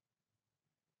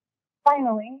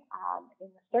 Finally, in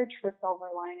the search for silver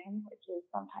lining, which is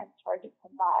sometimes hard to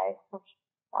come by for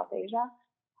South Asia,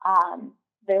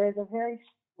 there is a very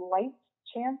slight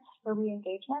chance for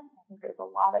re-engagement. I think there's a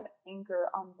lot of anger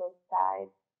on both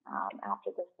sides after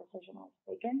this decision was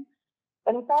taken,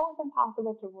 but it's always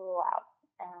impossible to rule out.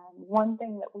 And one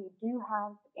thing that we do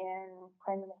have in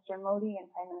Prime Minister Modi and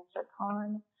Prime Minister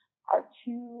Khan are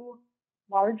two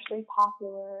largely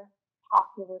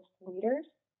populist leaders.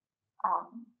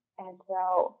 And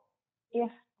so if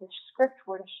the script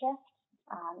were to shift,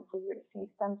 if we were to see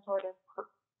some sort of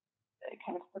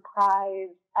kind of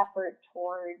surprise effort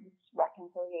towards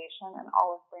reconciliation and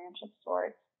olive branch of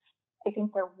sorts, I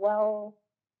think they're well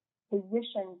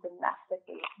positioned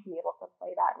domestically to be able to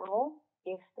play that role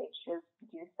if they choose to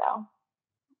do so.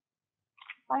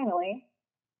 Finally,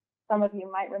 some of you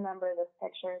might remember this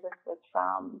picture. This was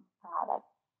from that's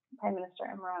Prime Minister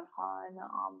Imran Khan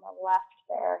on the left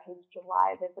there, his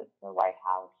July visit to the White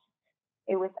House.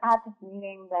 It was at this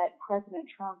meeting that President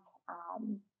Trump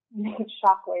made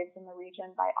shockwaves in the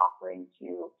region by offering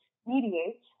to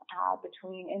mediate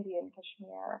between India and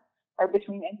Kashmir, or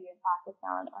between India and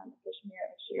Pakistan on the Kashmir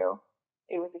issue.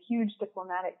 It was a huge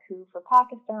diplomatic coup for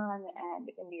Pakistan, and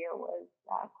India was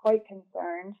quite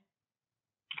concerned.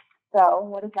 So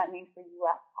what does that mean for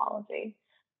U.S. policy?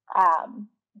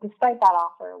 Despite that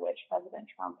offer, which President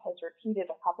Trump has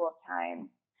repeated a couple of times,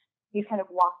 he's kind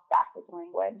of walked back his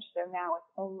language. So now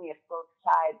it's only if both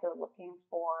sides are looking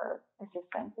for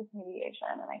assistance with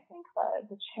mediation. And I think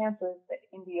the chances that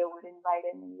India would invite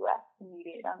in the U.S. to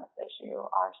mediate on this issue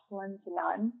are slim to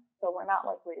none. So we're not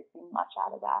likely to see much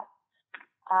out of that.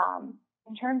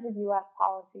 In terms of U.S.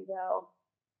 policy, though,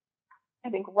 I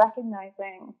think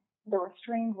recognizing the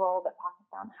restrained role that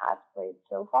Pakistan has played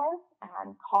so far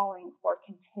and calling for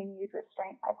continued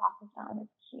restraint by Pakistan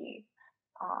is key.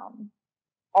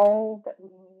 All that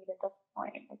we need at this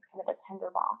point is kind of a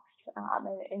tinderbox, and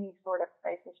any sort of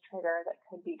crisis trigger that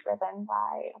could be driven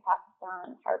by a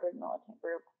Pakistan-harbored militant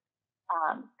group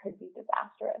could be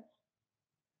disastrous.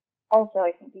 Also,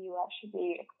 I think the U.S. should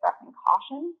be expressing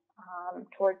caution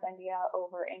towards India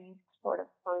over any sort of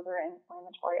further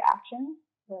inflammatory action.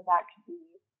 So that could be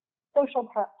social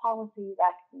policy,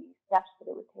 that could be steps that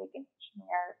it would take in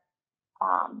Kashmir,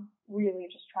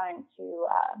 really just trying to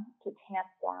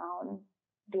tamp down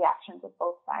the actions of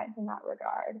both sides in that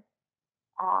regard.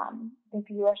 I think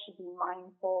the U.S. should be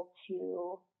mindful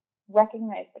to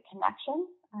recognize the connection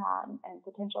and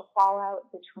potential fallout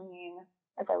between,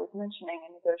 as I was mentioning,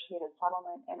 a negotiated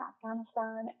settlement in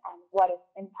Afghanistan and what its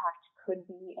impact could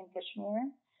be in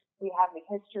Kashmir. We have the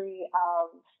history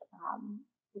of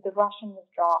the Russian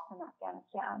withdrawal from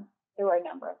Afghanistan. There were a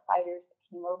number of fighters that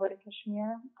came over to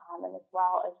Kashmir, and as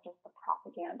well as just the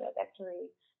propaganda victory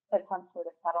that some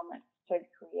sort of settlement should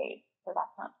create. So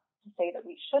that's not to say that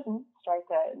we shouldn't strike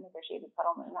a negotiated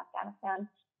settlement in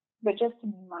Afghanistan, but just to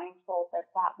be mindful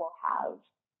that that will have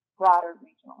broader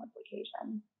regional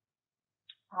implications.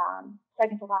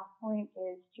 Second to last point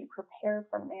is to prepare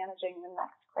for managing the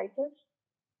next crisis.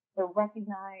 So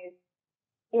recognize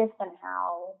if and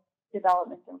how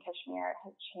developments in Kashmir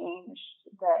have changed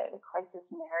the crisis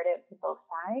narrative to both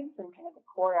sides and kind of the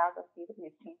choreography that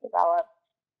we've seen develop,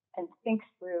 and think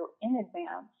through in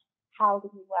advance how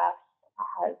the U.S.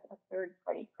 as a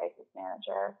third-party crisis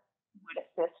manager would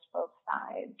assist both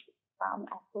sides from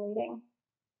escalating.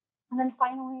 And then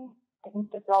finally, I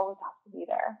think this always has to be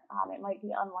there. It might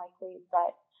be unlikely,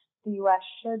 but the U.S.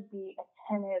 should be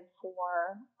attentive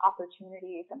for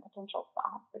opportunities and potential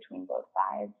stops between both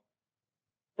sides.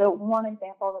 So one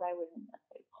example that I would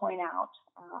point out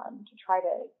to try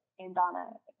to end on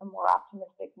a more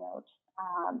optimistic note,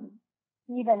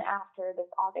 even after this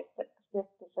August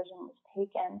 5th decision was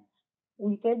taken,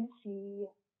 we did see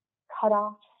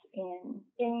cutoffs in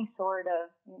any sort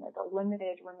of, the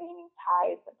limited remaining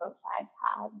ties that both sides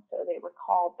had. So they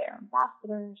recalled their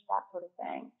ambassadors, that sort of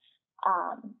thing.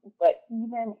 But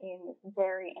even in this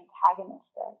very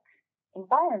antagonistic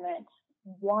environment,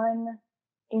 one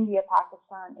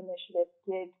India-Pakistan Pakistan initiative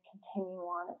did continue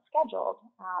on as scheduled,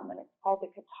 and it's called the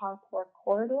Kartarpur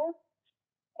Corridor.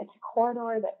 It's a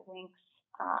corridor that links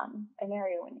an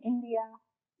area in India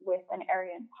with an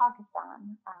area in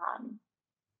Pakistan,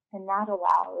 and that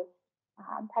allows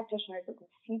practitioners of the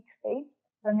Sikh faith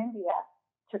from India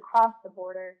to cross the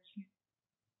border to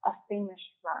a famous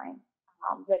shrine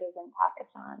that is in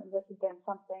Pakistan. And this has been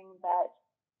something that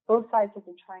both sides have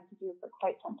been trying to do for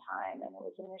quite some time, and it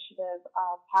was an initiative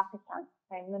of Pakistan's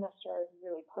Prime Minister who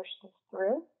really pushed this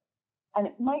through. And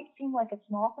it might seem like a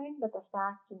small thing, but the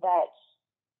fact that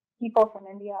people from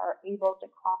India are able to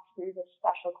cross through this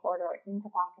special corridor into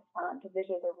Pakistan to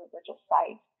visit a religious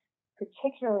site,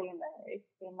 particularly in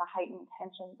the heightened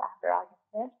tensions after August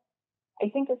 5th, I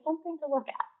think is something to look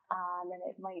at. And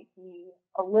it might be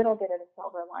a little bit of a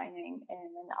silver lining in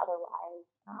an otherwise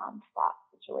fraught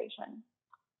situation.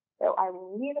 So I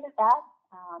will leave it at that.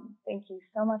 Thank you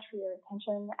so much for your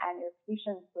attention and your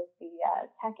patience with the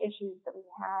tech issues that we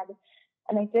had.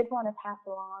 And I did want to pass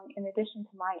along, in addition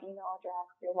to my email address,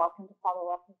 you're welcome to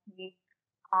follow up with me.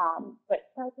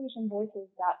 But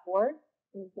SouthAsianVoices.org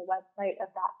is the website of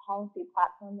that policy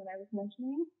platform that I was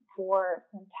mentioning for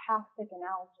fantastic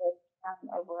analysis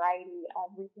and a variety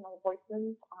of regional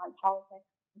voices on politics,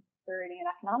 security, and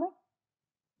economics.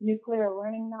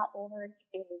 NuclearLearning.org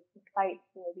is the site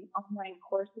for the online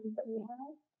courses that we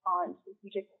have on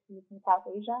strategic issues in South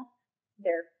Asia.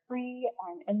 They're free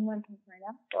and anyone can sign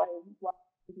up, so I would love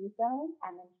to do so.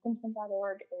 And then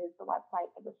Stimson.org is the website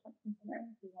of the Stimson Center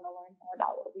if you want to learn more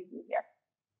about what we do here.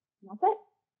 And that's it.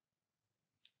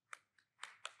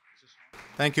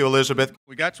 Thank you, Elizabeth.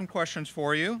 We got some questions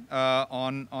for you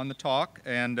on the talk,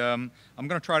 and I'm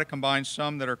going to try to combine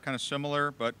some that are kind of similar,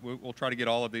 but we'll try to get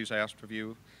all of these asked of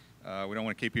you. We don't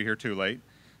want to keep you here too late.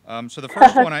 So the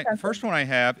first one I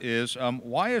have is,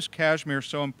 why is Kashmir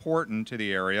so important to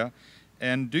the area,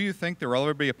 and do you think there will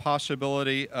ever be a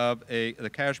possibility of the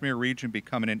Kashmir region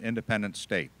becoming an independent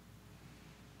state?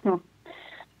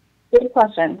 Good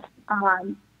question.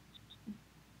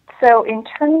 So in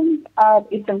terms of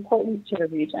its importance to the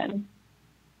region,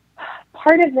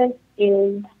 part of this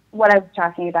is what I was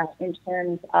talking about in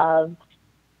terms of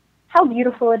how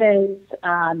beautiful it is.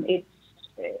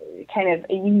 It's kind of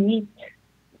a unique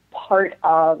part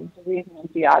of the regional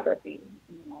geography.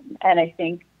 And I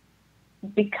think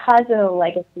because of the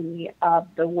legacy of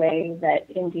the way that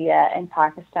India and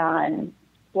Pakistan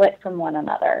split from one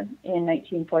another in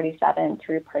 1947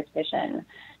 through partition,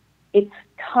 it's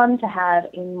come to have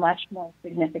a much more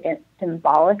significant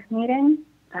symbolic meaning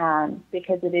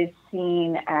because it is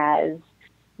seen as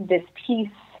this piece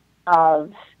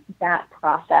of that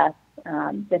process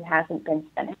that hasn't been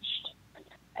finished.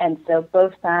 And so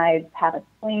both sides have a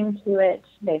claim to it.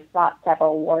 They've fought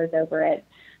several wars over it.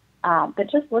 But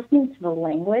just listening to the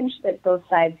language that both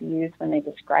sides use when they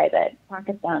describe it,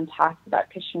 Pakistan talks about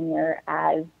Kashmir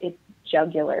as its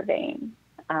jugular vein.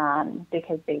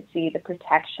 Because they see the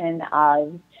protection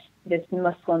of this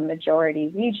Muslim majority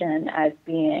region as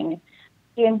being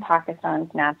in Pakistan's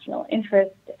national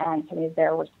interest and kind of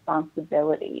their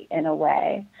responsibility in a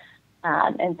way.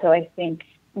 And so I think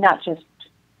not just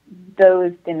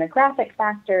those demographic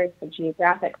factors, the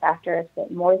geographic factors,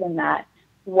 but more than that,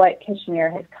 what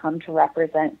Kashmir has come to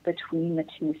represent between the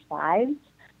two sides.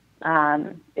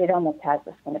 It almost has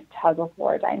this kind of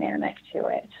tug-of-war dynamic to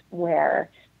it, where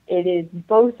it is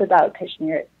both about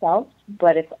Kashmir itself,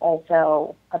 but it's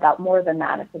also about more than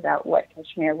that. It's about what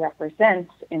Kashmir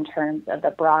represents in terms of the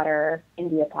broader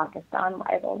India-Pakistan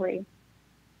rivalry.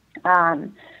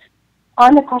 On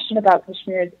the question about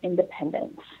Kashmir's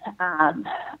independence,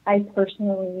 I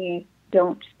personally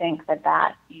don't think that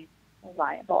that is a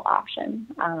viable option.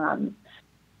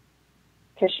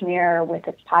 Kashmir, with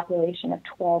its population of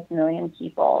 12 million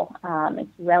people,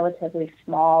 it's a relatively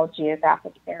small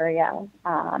geographic area.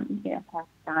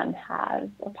 Pakistan has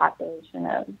a population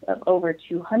of over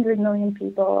 200 million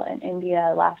people, and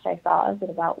India, last I saw, is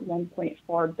at about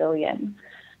 1.4 billion.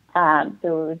 So it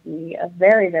would be a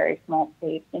very, very small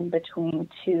state in between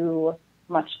two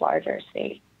much larger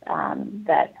states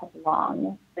that have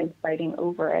long been fighting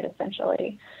over it,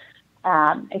 essentially.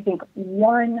 I think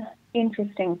one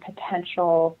interesting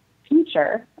potential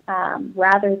future,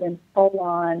 rather than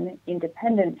full-on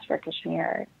independence for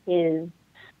Kashmir, is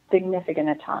significant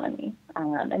autonomy.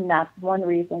 And that's one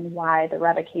reason why the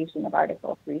revocation of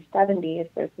Article 370 is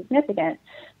so significant,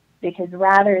 because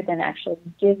rather than actually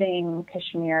giving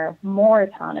Kashmir more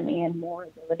autonomy and more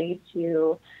ability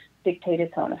to dictate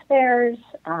its own affairs,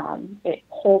 it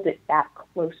pulled it back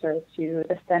closer to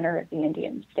the center of the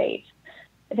Indian state.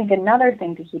 I think another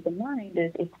thing to keep in mind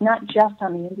is it's not just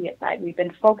on the India side. We've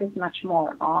been focused much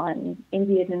more on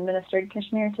Indian-administered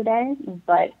Kashmir today,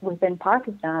 but within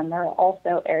Pakistan, there are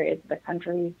also areas of the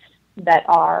country that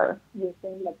are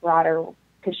within the broader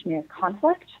Kashmir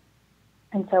conflict.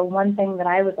 And so one thing that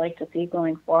I would like to see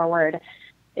going forward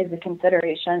is a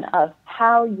consideration of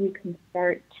how you can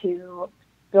start to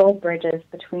build bridges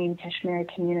between Kashmiri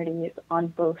communities on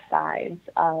both sides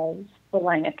of the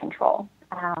line of control.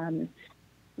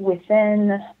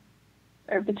 Within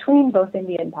or between both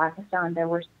India and Pakistan, there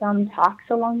were some talks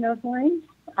along those lines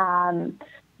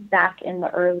back in the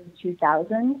early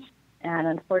 2000s, and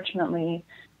unfortunately,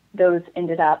 those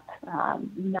ended up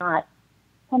not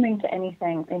coming to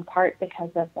anything, in part because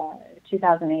of the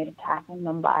 2008 attack in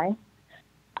Mumbai.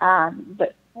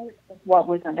 But what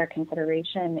was under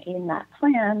consideration in that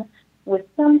plan was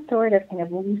some sort of kind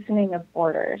of loosening of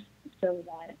borders so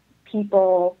that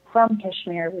people from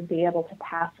Kashmir would be able to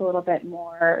pass a little bit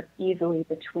more easily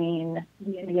between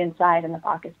the Indian side and the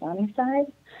Pakistani side.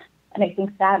 And I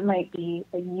think that might be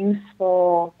a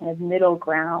useful kind of middle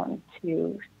ground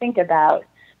to think about,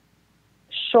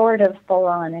 short of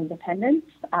full-on independence,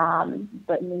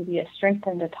 but maybe a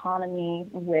strengthened autonomy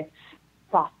with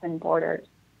softened borders.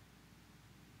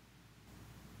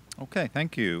 Okay,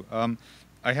 thank you.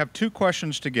 I have two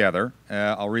questions together.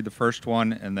 I'll read the first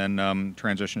one and then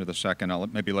transition to the second. I'll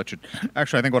maybe let you.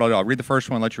 Actually, I think what I'll read the first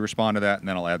one, let you respond to that, and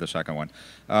then I'll add the second one.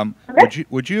 Okay.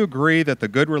 Would you agree that the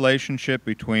good relationship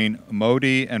between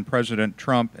Modi and President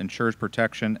Trump ensures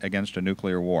protection against a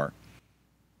nuclear war?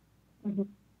 Mm-hmm.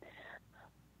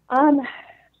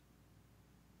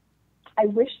 I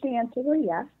wish the answer were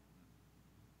yes.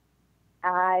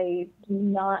 I do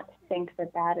not think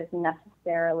that that is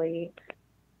necessarily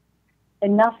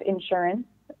enough insurance,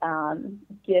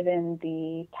 given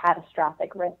the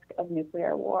catastrophic risk of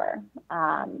nuclear war.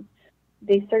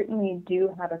 They certainly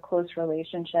do have a close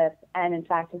relationship, and in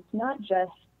fact, it's not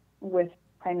just with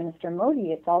Prime Minister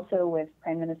Modi, it's also with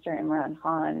Prime Minister Imran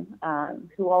Khan,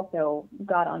 who also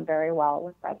got on very well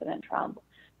with President Trump.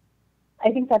 I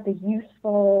think that's a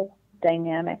useful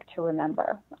dynamic to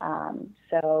remember.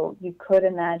 So you could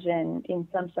imagine in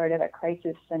some sort of a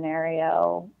crisis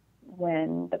scenario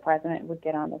when the president would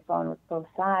get on the phone with both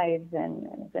sides and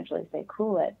essentially say,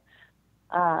 cool it.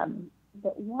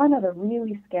 But one of the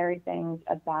really scary things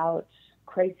about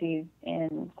crises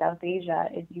in South Asia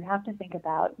is you have to think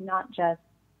about not just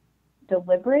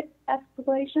deliberate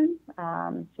escalation,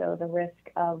 so the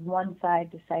risk of one side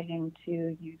deciding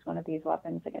to use one of these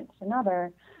weapons against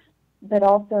another, but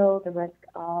also the risk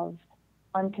of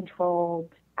uncontrolled,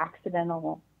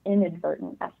 accidental,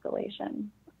 inadvertent escalation.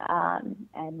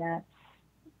 And that's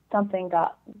something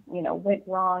went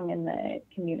wrong in the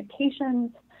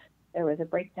communications. There was a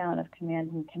breakdown of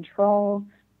command and control.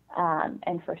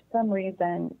 And for some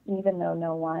reason, even though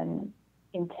no one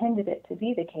intended it to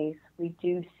be the case, we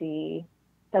do see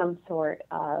some sort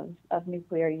of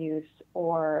nuclear use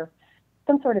or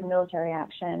some sort of military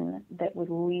action that would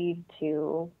lead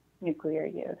to nuclear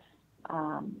use.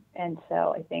 And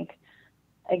so I think,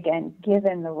 again,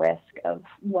 given the risk of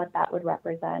what that would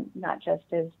represent, not just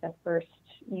as the first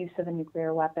use of a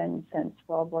nuclear weapon since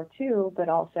World War II, but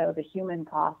also the human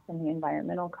cost and the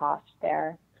environmental cost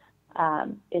there,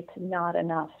 it's not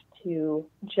enough to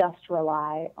just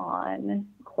rely on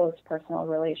close personal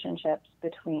relationships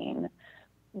between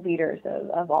leaders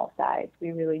of all sides.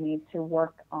 We really need to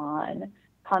work on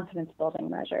confidence building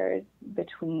measures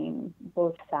between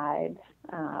both sides,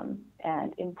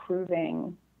 and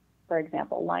improving, for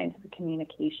example, lines of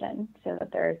communication so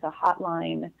that there's a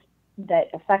hotline that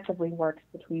effectively works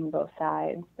between both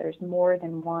sides. There's more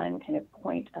than one kind of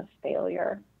point of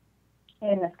failure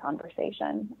in this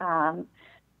conversation.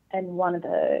 And one of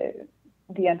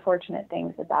the unfortunate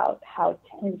things about how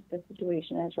tense the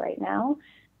situation is right now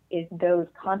is those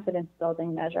confidence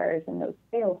building measures and those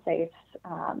fail safes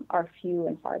are few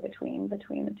and far between the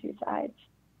two sides.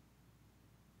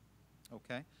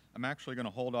 Okay. I'm actually going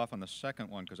to hold off on the second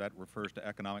one because that refers to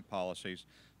economic policies,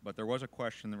 but there was a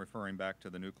question referring back to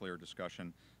the nuclear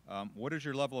discussion. What is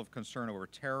your level of concern over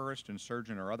terrorist,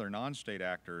 insurgent, or other non-state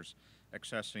actors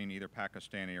accessing either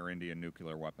Pakistani or Indian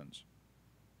nuclear weapons?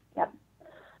 Yep.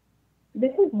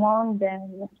 This has long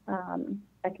been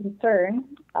a concern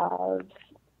of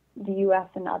the U.S.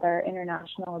 and other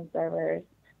international observers.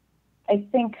 I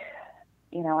think,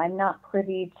 I'm not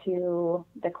privy to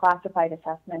the classified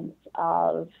assessments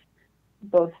of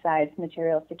both sides'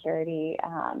 material security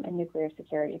and nuclear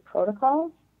security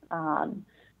protocols. I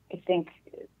think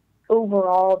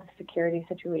overall the security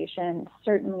situation,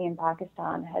 certainly in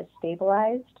Pakistan, has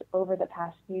stabilized over the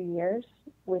past few years.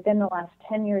 within the last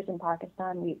 10 years in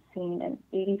Pakistan, we've seen an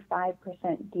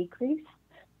 85% decrease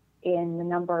in the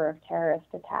number of terrorist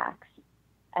attacks.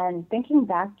 And thinking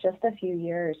back just a few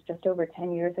years, just over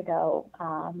 10 years ago,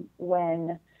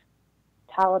 when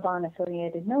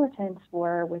Taliban-affiliated militants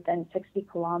were within 60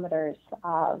 kilometers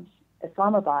of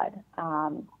Islamabad,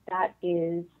 that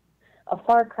is a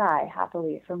far cry,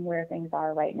 happily, from where things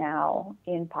are right now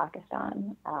in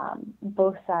Pakistan.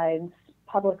 Both sides,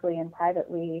 publicly and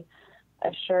privately,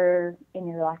 assure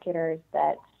interlocutors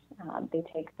that they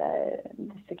take the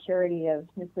security of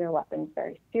nuclear weapons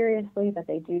very seriously, that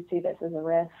they do see this as a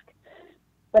risk.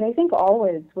 But I think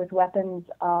always with weapons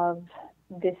of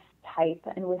this type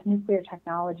and with nuclear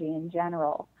technology in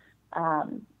general,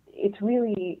 it's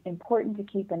really important to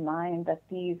keep in mind that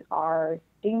these are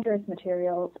dangerous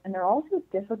materials, and they're also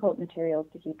difficult materials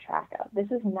to keep track of.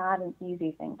 This is not an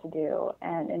easy thing to do,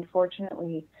 and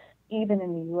unfortunately, even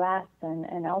in the US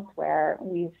and elsewhere,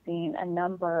 we've seen a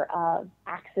number of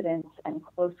accidents and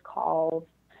close calls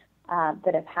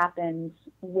that have happened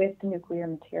with nuclear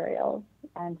materials.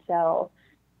 And so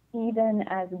even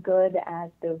as good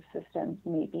as those systems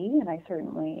may be, and I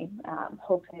certainly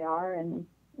hope they are, and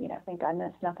thank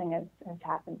goodness nothing has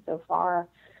happened so far,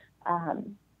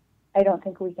 I don't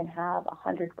think we can have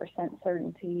 100%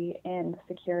 certainty in the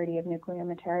security of nuclear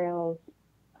materials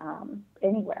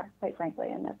anywhere, quite frankly,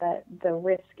 and that the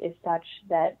risk is such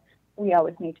that we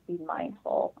always need to be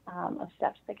mindful of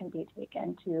steps that can be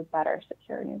taken to better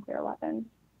secure nuclear weapons.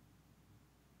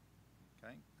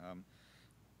 Okay.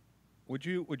 Would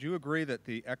you agree that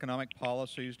the economic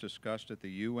policies discussed at the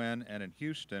UN and in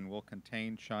Houston will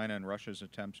contain China and Russia's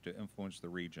attempts to influence the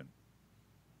region?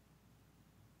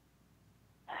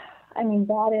 I mean,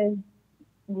 that is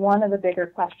one of the bigger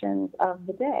questions of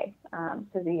the day.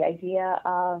 So the idea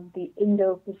of the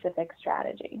Indo-Pacific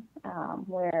strategy,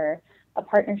 where a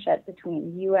partnership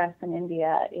between the U.S. and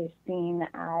India is seen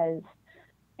as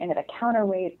kind of a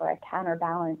counterweight or a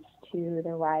counterbalance to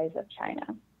the rise of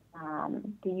China.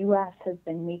 The U.S. has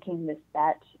been making this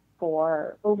bet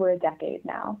for over a decade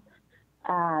now.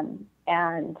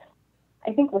 And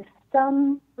I think with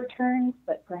some returns,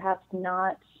 but perhaps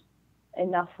not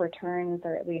enough returns,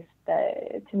 or at least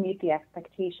to meet the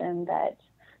expectation that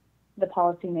the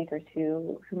policymakers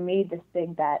who made this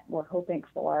big bet were hoping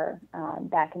for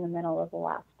back in the middle of the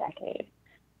last decade.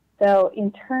 So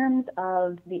in terms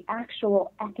of the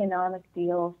actual economic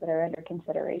deals that are under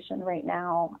consideration right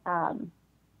now,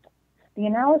 the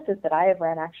analysis that I have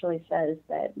read actually says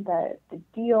that the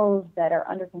deals that are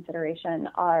under consideration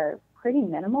are pretty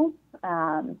minimal.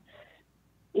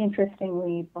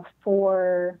 Interestingly,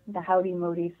 before the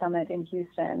Howdy-Modi summit in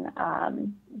Houston,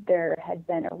 there had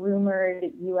been a rumored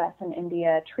U.S. and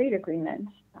India trade agreement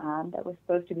that was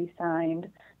supposed to be signed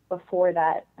before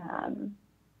that,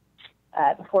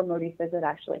 before Modi's visit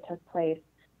actually took place.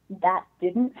 That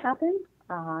didn't happen,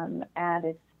 and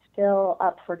it's still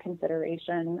up for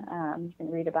consideration. You can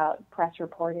read about press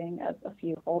reporting of a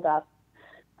few holdups.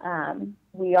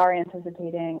 We are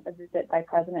anticipating a visit by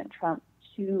President Trump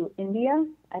to India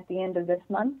at the end of this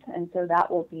month, and so that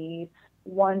will be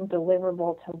one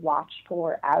deliverable to watch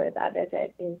for out of that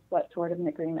visit, is what sort of an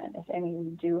agreement, if any,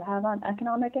 we do have on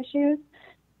economic issues.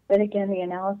 But again, the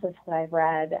analysis that I've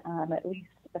read, at least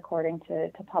according to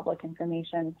public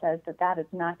information, says that that is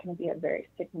not going to be a very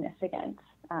significant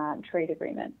trade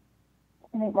agreement.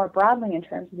 I think more broadly in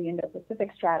terms of the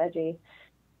Indo-Pacific strategy,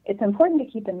 it's important to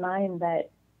keep in mind that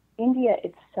India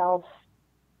itself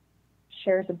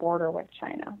shares a border with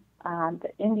China.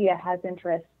 That India has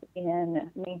interests in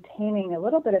maintaining a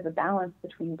little bit of a balance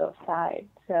between both sides.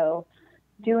 So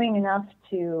doing enough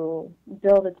to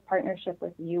build its partnership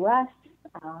with the U.S.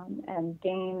 And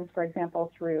gain, for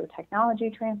example, through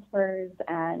technology transfers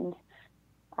and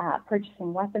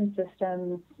purchasing weapon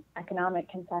systems, economic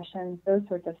concessions, those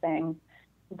sorts of things.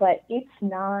 But it's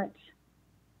not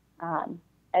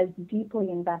as deeply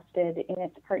invested in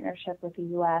its partnership with the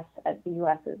U.S. as the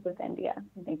U.S. is with India.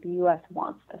 I think the U.S.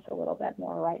 wants this a little bit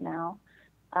more right now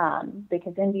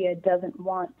because India doesn't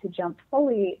want to jump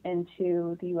fully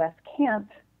into the U.S. camp,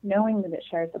 knowing that it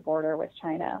shares a border with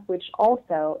China, which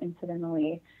also,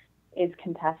 incidentally, is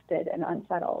contested and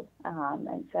unsettled.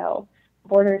 And so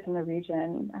borders in the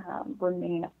region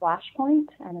remain a flashpoint,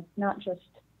 and it's not just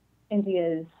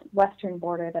India's western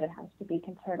border that it has to be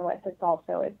concerned with, it's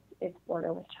also its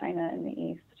border with China in the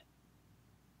east.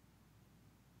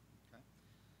 Okay.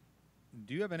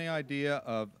 Do you have any idea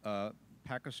of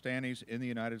Pakistanis in the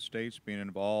United States being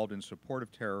involved in support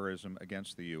of terrorism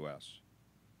against the U.S.?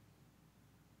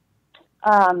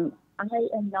 I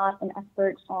am not an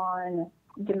expert on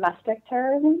domestic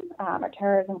terrorism or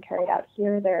terrorism carried out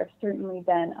here, there have certainly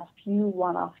been a few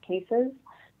one-off cases,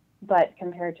 but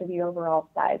compared to the overall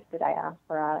size of the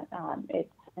diaspora, it's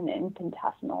an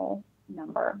infinitesimal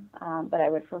number. But I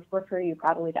would refer you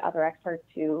probably to other experts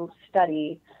who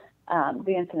study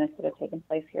the incidents that have taken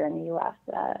place here in the U.S.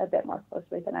 A bit more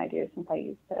closely than I do, since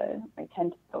I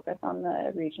tend to focus on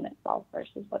the region itself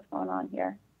versus what's going on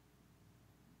here.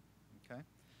 Okay.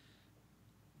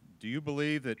 Do you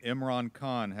believe that Imran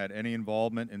Khan had any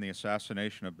involvement in the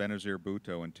assassination of Benazir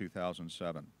Bhutto in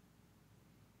 2007?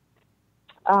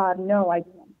 No, I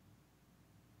don't.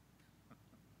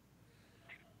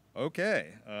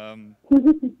 Okay.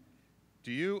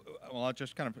 Do you, well, I'll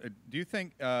just kind of, do you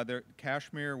think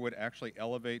Kashmir would actually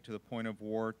elevate to the point of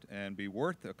war and be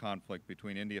worth a conflict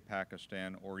between India,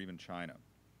 Pakistan, or even China?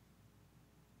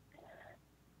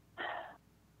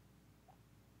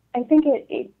 I think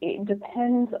it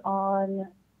depends on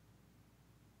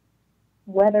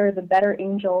whether the better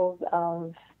angels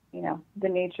of, the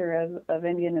nature of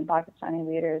Indian and Pakistani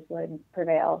leaders would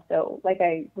prevail. So like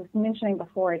I was mentioning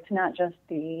before, it's not just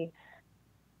the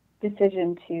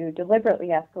decision to deliberately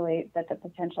escalate, but the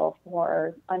potential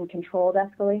for uncontrolled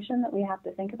escalation that we have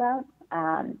to think about.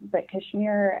 But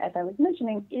Kashmir, as I was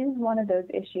mentioning, is one of those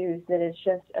issues that is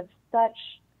just of such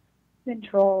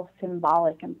central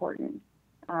symbolic importance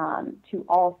to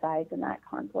all sides in that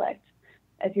conflict.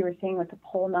 As you were seeing with the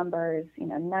poll numbers,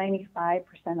 95%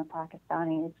 of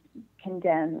Pakistanis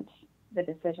condemned the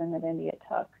decision that India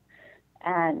took.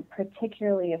 And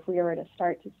particularly if we were to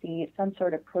start to see some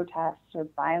sort of protests or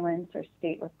violence or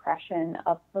state repression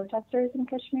of protesters in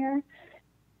Kashmir,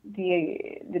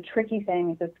 the tricky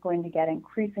thing is it's going to get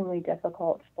increasingly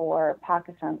difficult for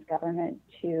Pakistan's government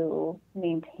to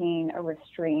maintain a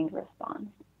restrained response,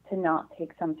 to not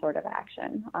take some sort of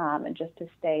action, and just to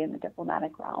stay in the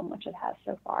diplomatic realm, which it has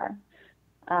so far.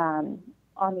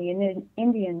 On the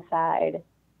Indian side,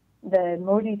 the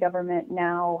Modi government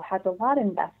now has a lot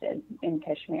invested in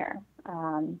Kashmir.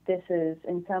 This is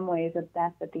in some ways a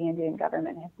bet that the Indian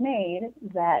government has made,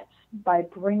 that by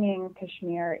bringing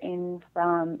Kashmir in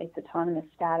from its autonomous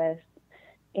status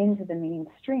into the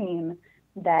mainstream,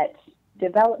 that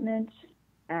development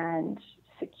and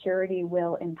security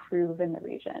will improve in the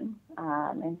region.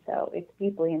 And so it's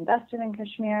deeply invested in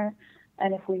Kashmir.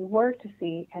 And if we were to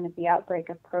see kind of the outbreak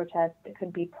of protest, it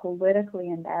could be politically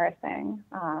embarrassing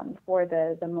for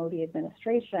the Modi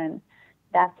administration.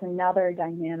 That's another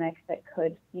dynamic that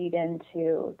could feed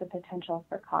into the potential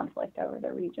for conflict over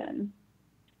the region.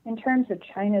 In terms of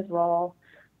China's role,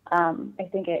 I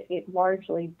think it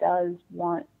largely does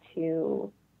want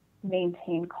to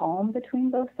maintain calm between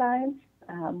both sides.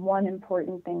 One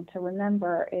important thing to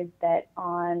remember is that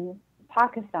on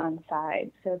Pakistan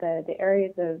side, so the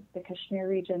areas of the Kashmir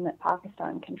region that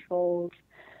Pakistan controls,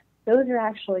 those are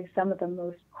actually some of the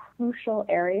most crucial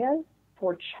areas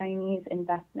for Chinese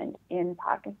investment in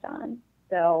Pakistan.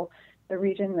 So the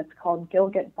region that's called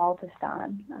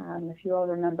Gilgit-Baltistan, if you all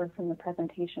remember from the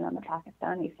presentation on the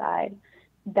Pakistani side,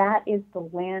 that is the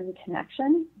land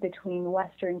connection between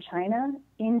Western China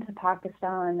into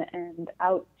Pakistan and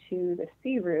out to the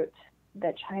sea route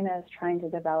that China is trying to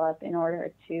develop in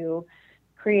order to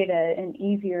create an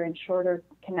easier and shorter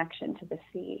connection to the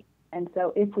sea. And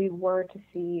so if we were to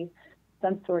see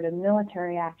some sort of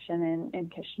military action in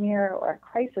Kashmir or a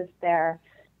crisis there,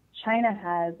 China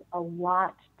has a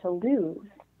lot to lose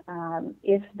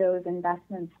if those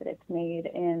investments that it's made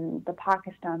in the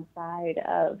Pakistan side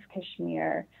of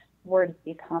Kashmir were to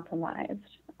be compromised.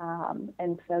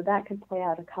 And so that could play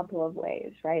out a couple of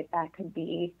ways, right? That could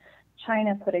be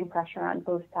China putting pressure on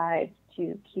both sides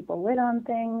to keep a lid on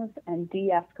things and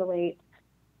de-escalate,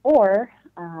 or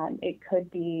it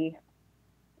could be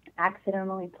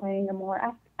accidentally playing a more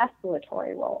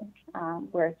escalatory role,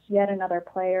 where it's yet another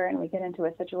player and we get into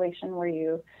a situation where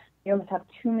you almost have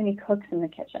too many cooks in the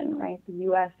kitchen, right? The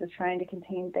U.S. is trying to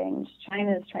contain things,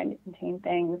 China is trying to contain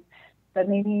things, but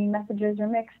maybe messages are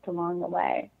mixed along the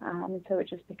way. And so it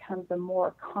just becomes a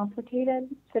more complicated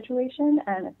situation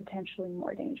and a potentially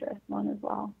more dangerous one as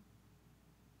well.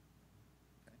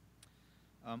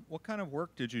 What kind of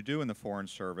work did you do in the Foreign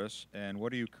Service, and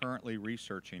what are you currently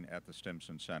researching at the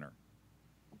Stimson Center?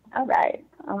 All right.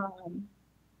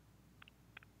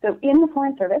 So in the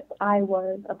Foreign Service, I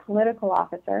was a political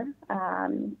officer,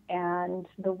 and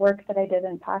the work that I did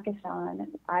in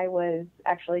Pakistan, I was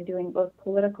actually doing both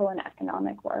political and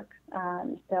economic work.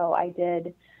 So I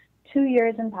did 2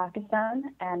 years in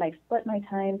Pakistan, and I split my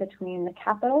time between the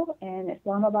capital in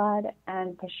Islamabad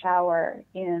and Peshawar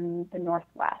in the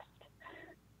northwest.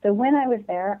 So when I was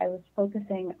there, I was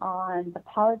focusing on the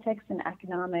politics and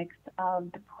economics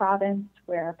of the province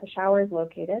where Peshawar is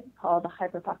located, called the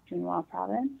Khyber Pakhtunkhwa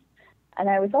province. And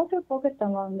I was also focused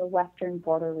along the western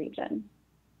border region.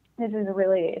 This is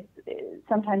it's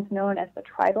sometimes known as the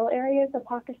tribal areas of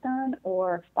Pakistan,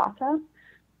 or FATA.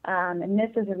 And this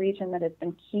is a region that has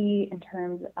been key in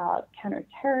terms of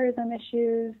counterterrorism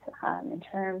issues, in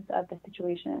terms of the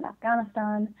situation in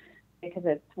Afghanistan, because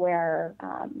it's where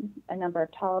a number of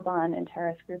Taliban and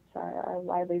terrorist groups are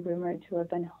widely rumored to have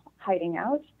been hiding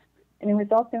out. And it was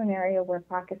also an area where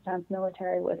Pakistan's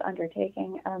military was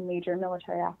undertaking a major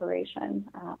military operation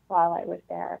while I was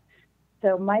there.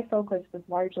 So my focus was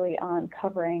largely on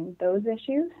covering those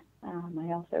issues.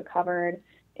 I also covered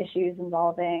issues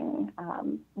involving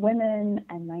women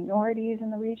and minorities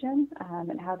in the region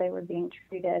and how they were being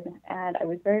treated. And I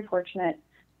was very fortunate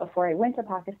before I went to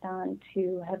Pakistan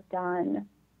to have done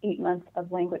 8 months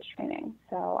of language training.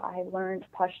 So I learned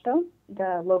Pashto,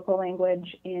 the local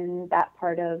language in that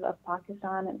part of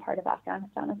Pakistan and part of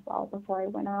Afghanistan as well before I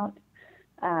went out,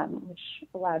 which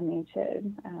allowed me to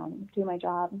do my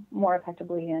job more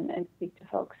effectively and speak to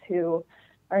folks who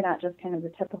are not just kind of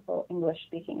the typical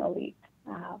English-speaking elite,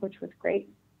 which was great.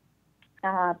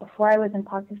 Before I was in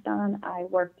Pakistan, I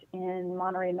worked in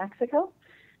Monterrey, Mexico,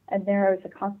 and there I was a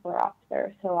consular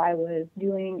officer. So I was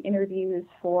doing interviews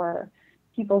for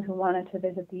people who wanted to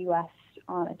visit the U.S.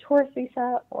 on a tourist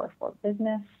visa or for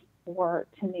business or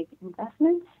to make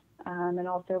investments, and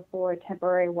also for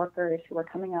temporary workers who were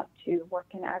coming up to work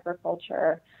in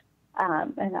agriculture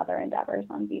and other endeavors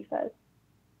on visas.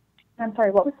 I'm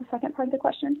sorry, what was the second part of the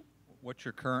question? What's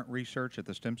your current research at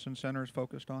the Stimson Center is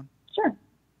focused on? Sure.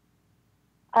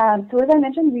 So as I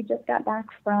mentioned, we just got back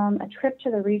from a trip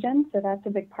to the region, so that's a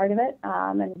big part of it.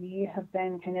 And we have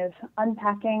been kind of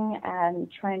unpacking and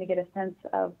trying to get a sense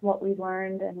of what we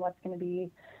learned and what's going to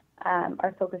be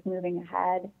our focus moving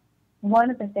ahead.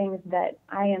 One of the things that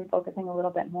I am focusing a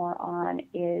little bit more on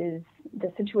is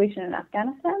the situation in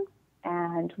Afghanistan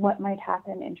and what might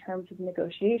happen in terms of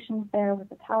negotiations there with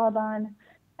the Taliban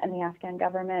and the Afghan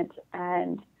government,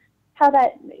 and how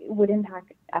that would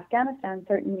impact Afghanistan,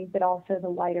 certainly, but also the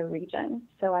wider region.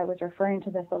 So I was referring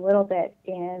to this a little bit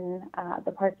in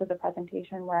the parts of the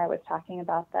presentation where I was talking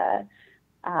about the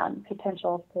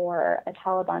potential for a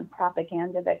Taliban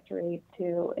propaganda victory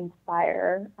to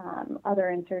inspire other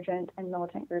insurgent and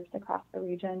militant groups across the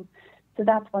region. So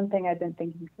that's one thing I've been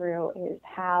thinking through, is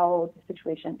how the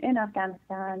situation in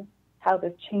Afghanistan, how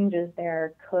the changes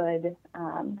there could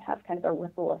have kind of a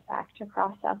ripple effect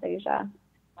across South Asia.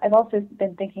 I've also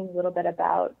been thinking a little bit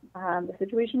about the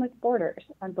situation with borders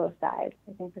on both sides.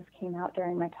 I think this came out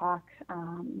during my talk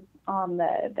on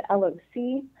the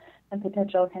LOC and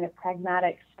potential kind of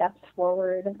pragmatic steps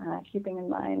forward, keeping in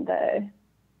mind the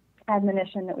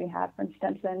admonition that we have from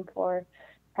Stimson for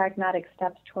pragmatic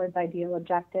steps towards ideal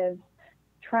objectives,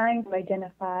 trying to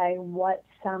identify what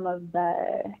some of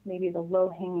maybe the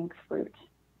low-hanging fruit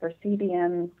for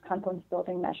CBM's confidence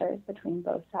building measures between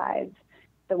both sides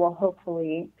that will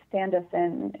hopefully stand us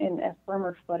in a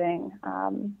firmer footing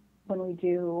when we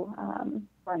do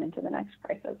run into the next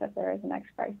crisis, if there is a next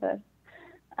crisis.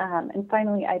 And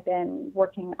finally, I've been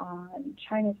working on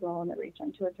China's role in the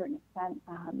region to a certain extent.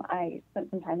 I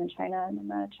spent some time in China, and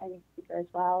I'm a Chinese speaker as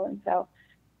well, and so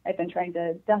I've been trying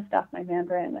to dust off my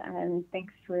Mandarin and think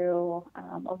through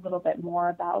a little bit more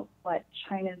about what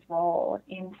China's role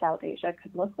in South Asia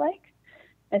could look like.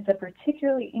 It's a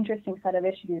particularly interesting set of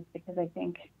issues because I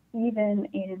think even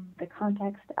in the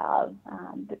context of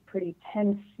the pretty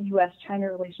tense U.S.-China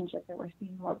relationship that we're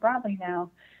seeing more broadly now,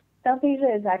 South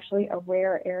Asia is actually a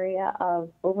rare area of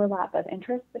overlap of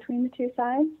interest between the two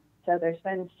sides. So there's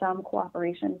been some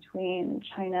cooperation between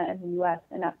China and the U.S.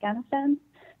 in Afghanistan,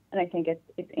 and I think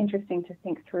it's interesting to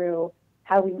think through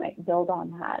how we might build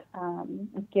on that,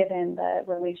 given the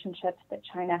relationships that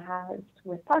China has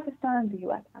with Pakistan, the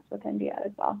U.S. has with India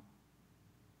as well.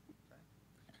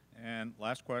 And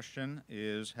last question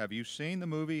is, have you seen the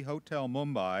movie Hotel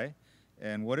Mumbai,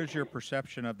 and what is your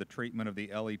perception of the treatment of the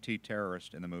LET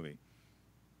terrorist in the movie?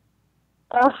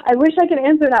 I wish I could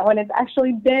answer that one. It's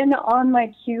actually been on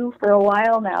my queue for a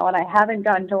while now, and I haven't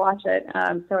gotten to watch it.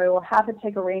 So I will have to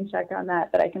take a rain check on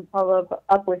that, but I can follow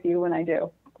up with you when I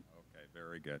do. Okay,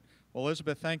 very good. Well,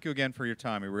 Elizabeth, thank you again for your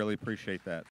time. We really appreciate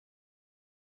that.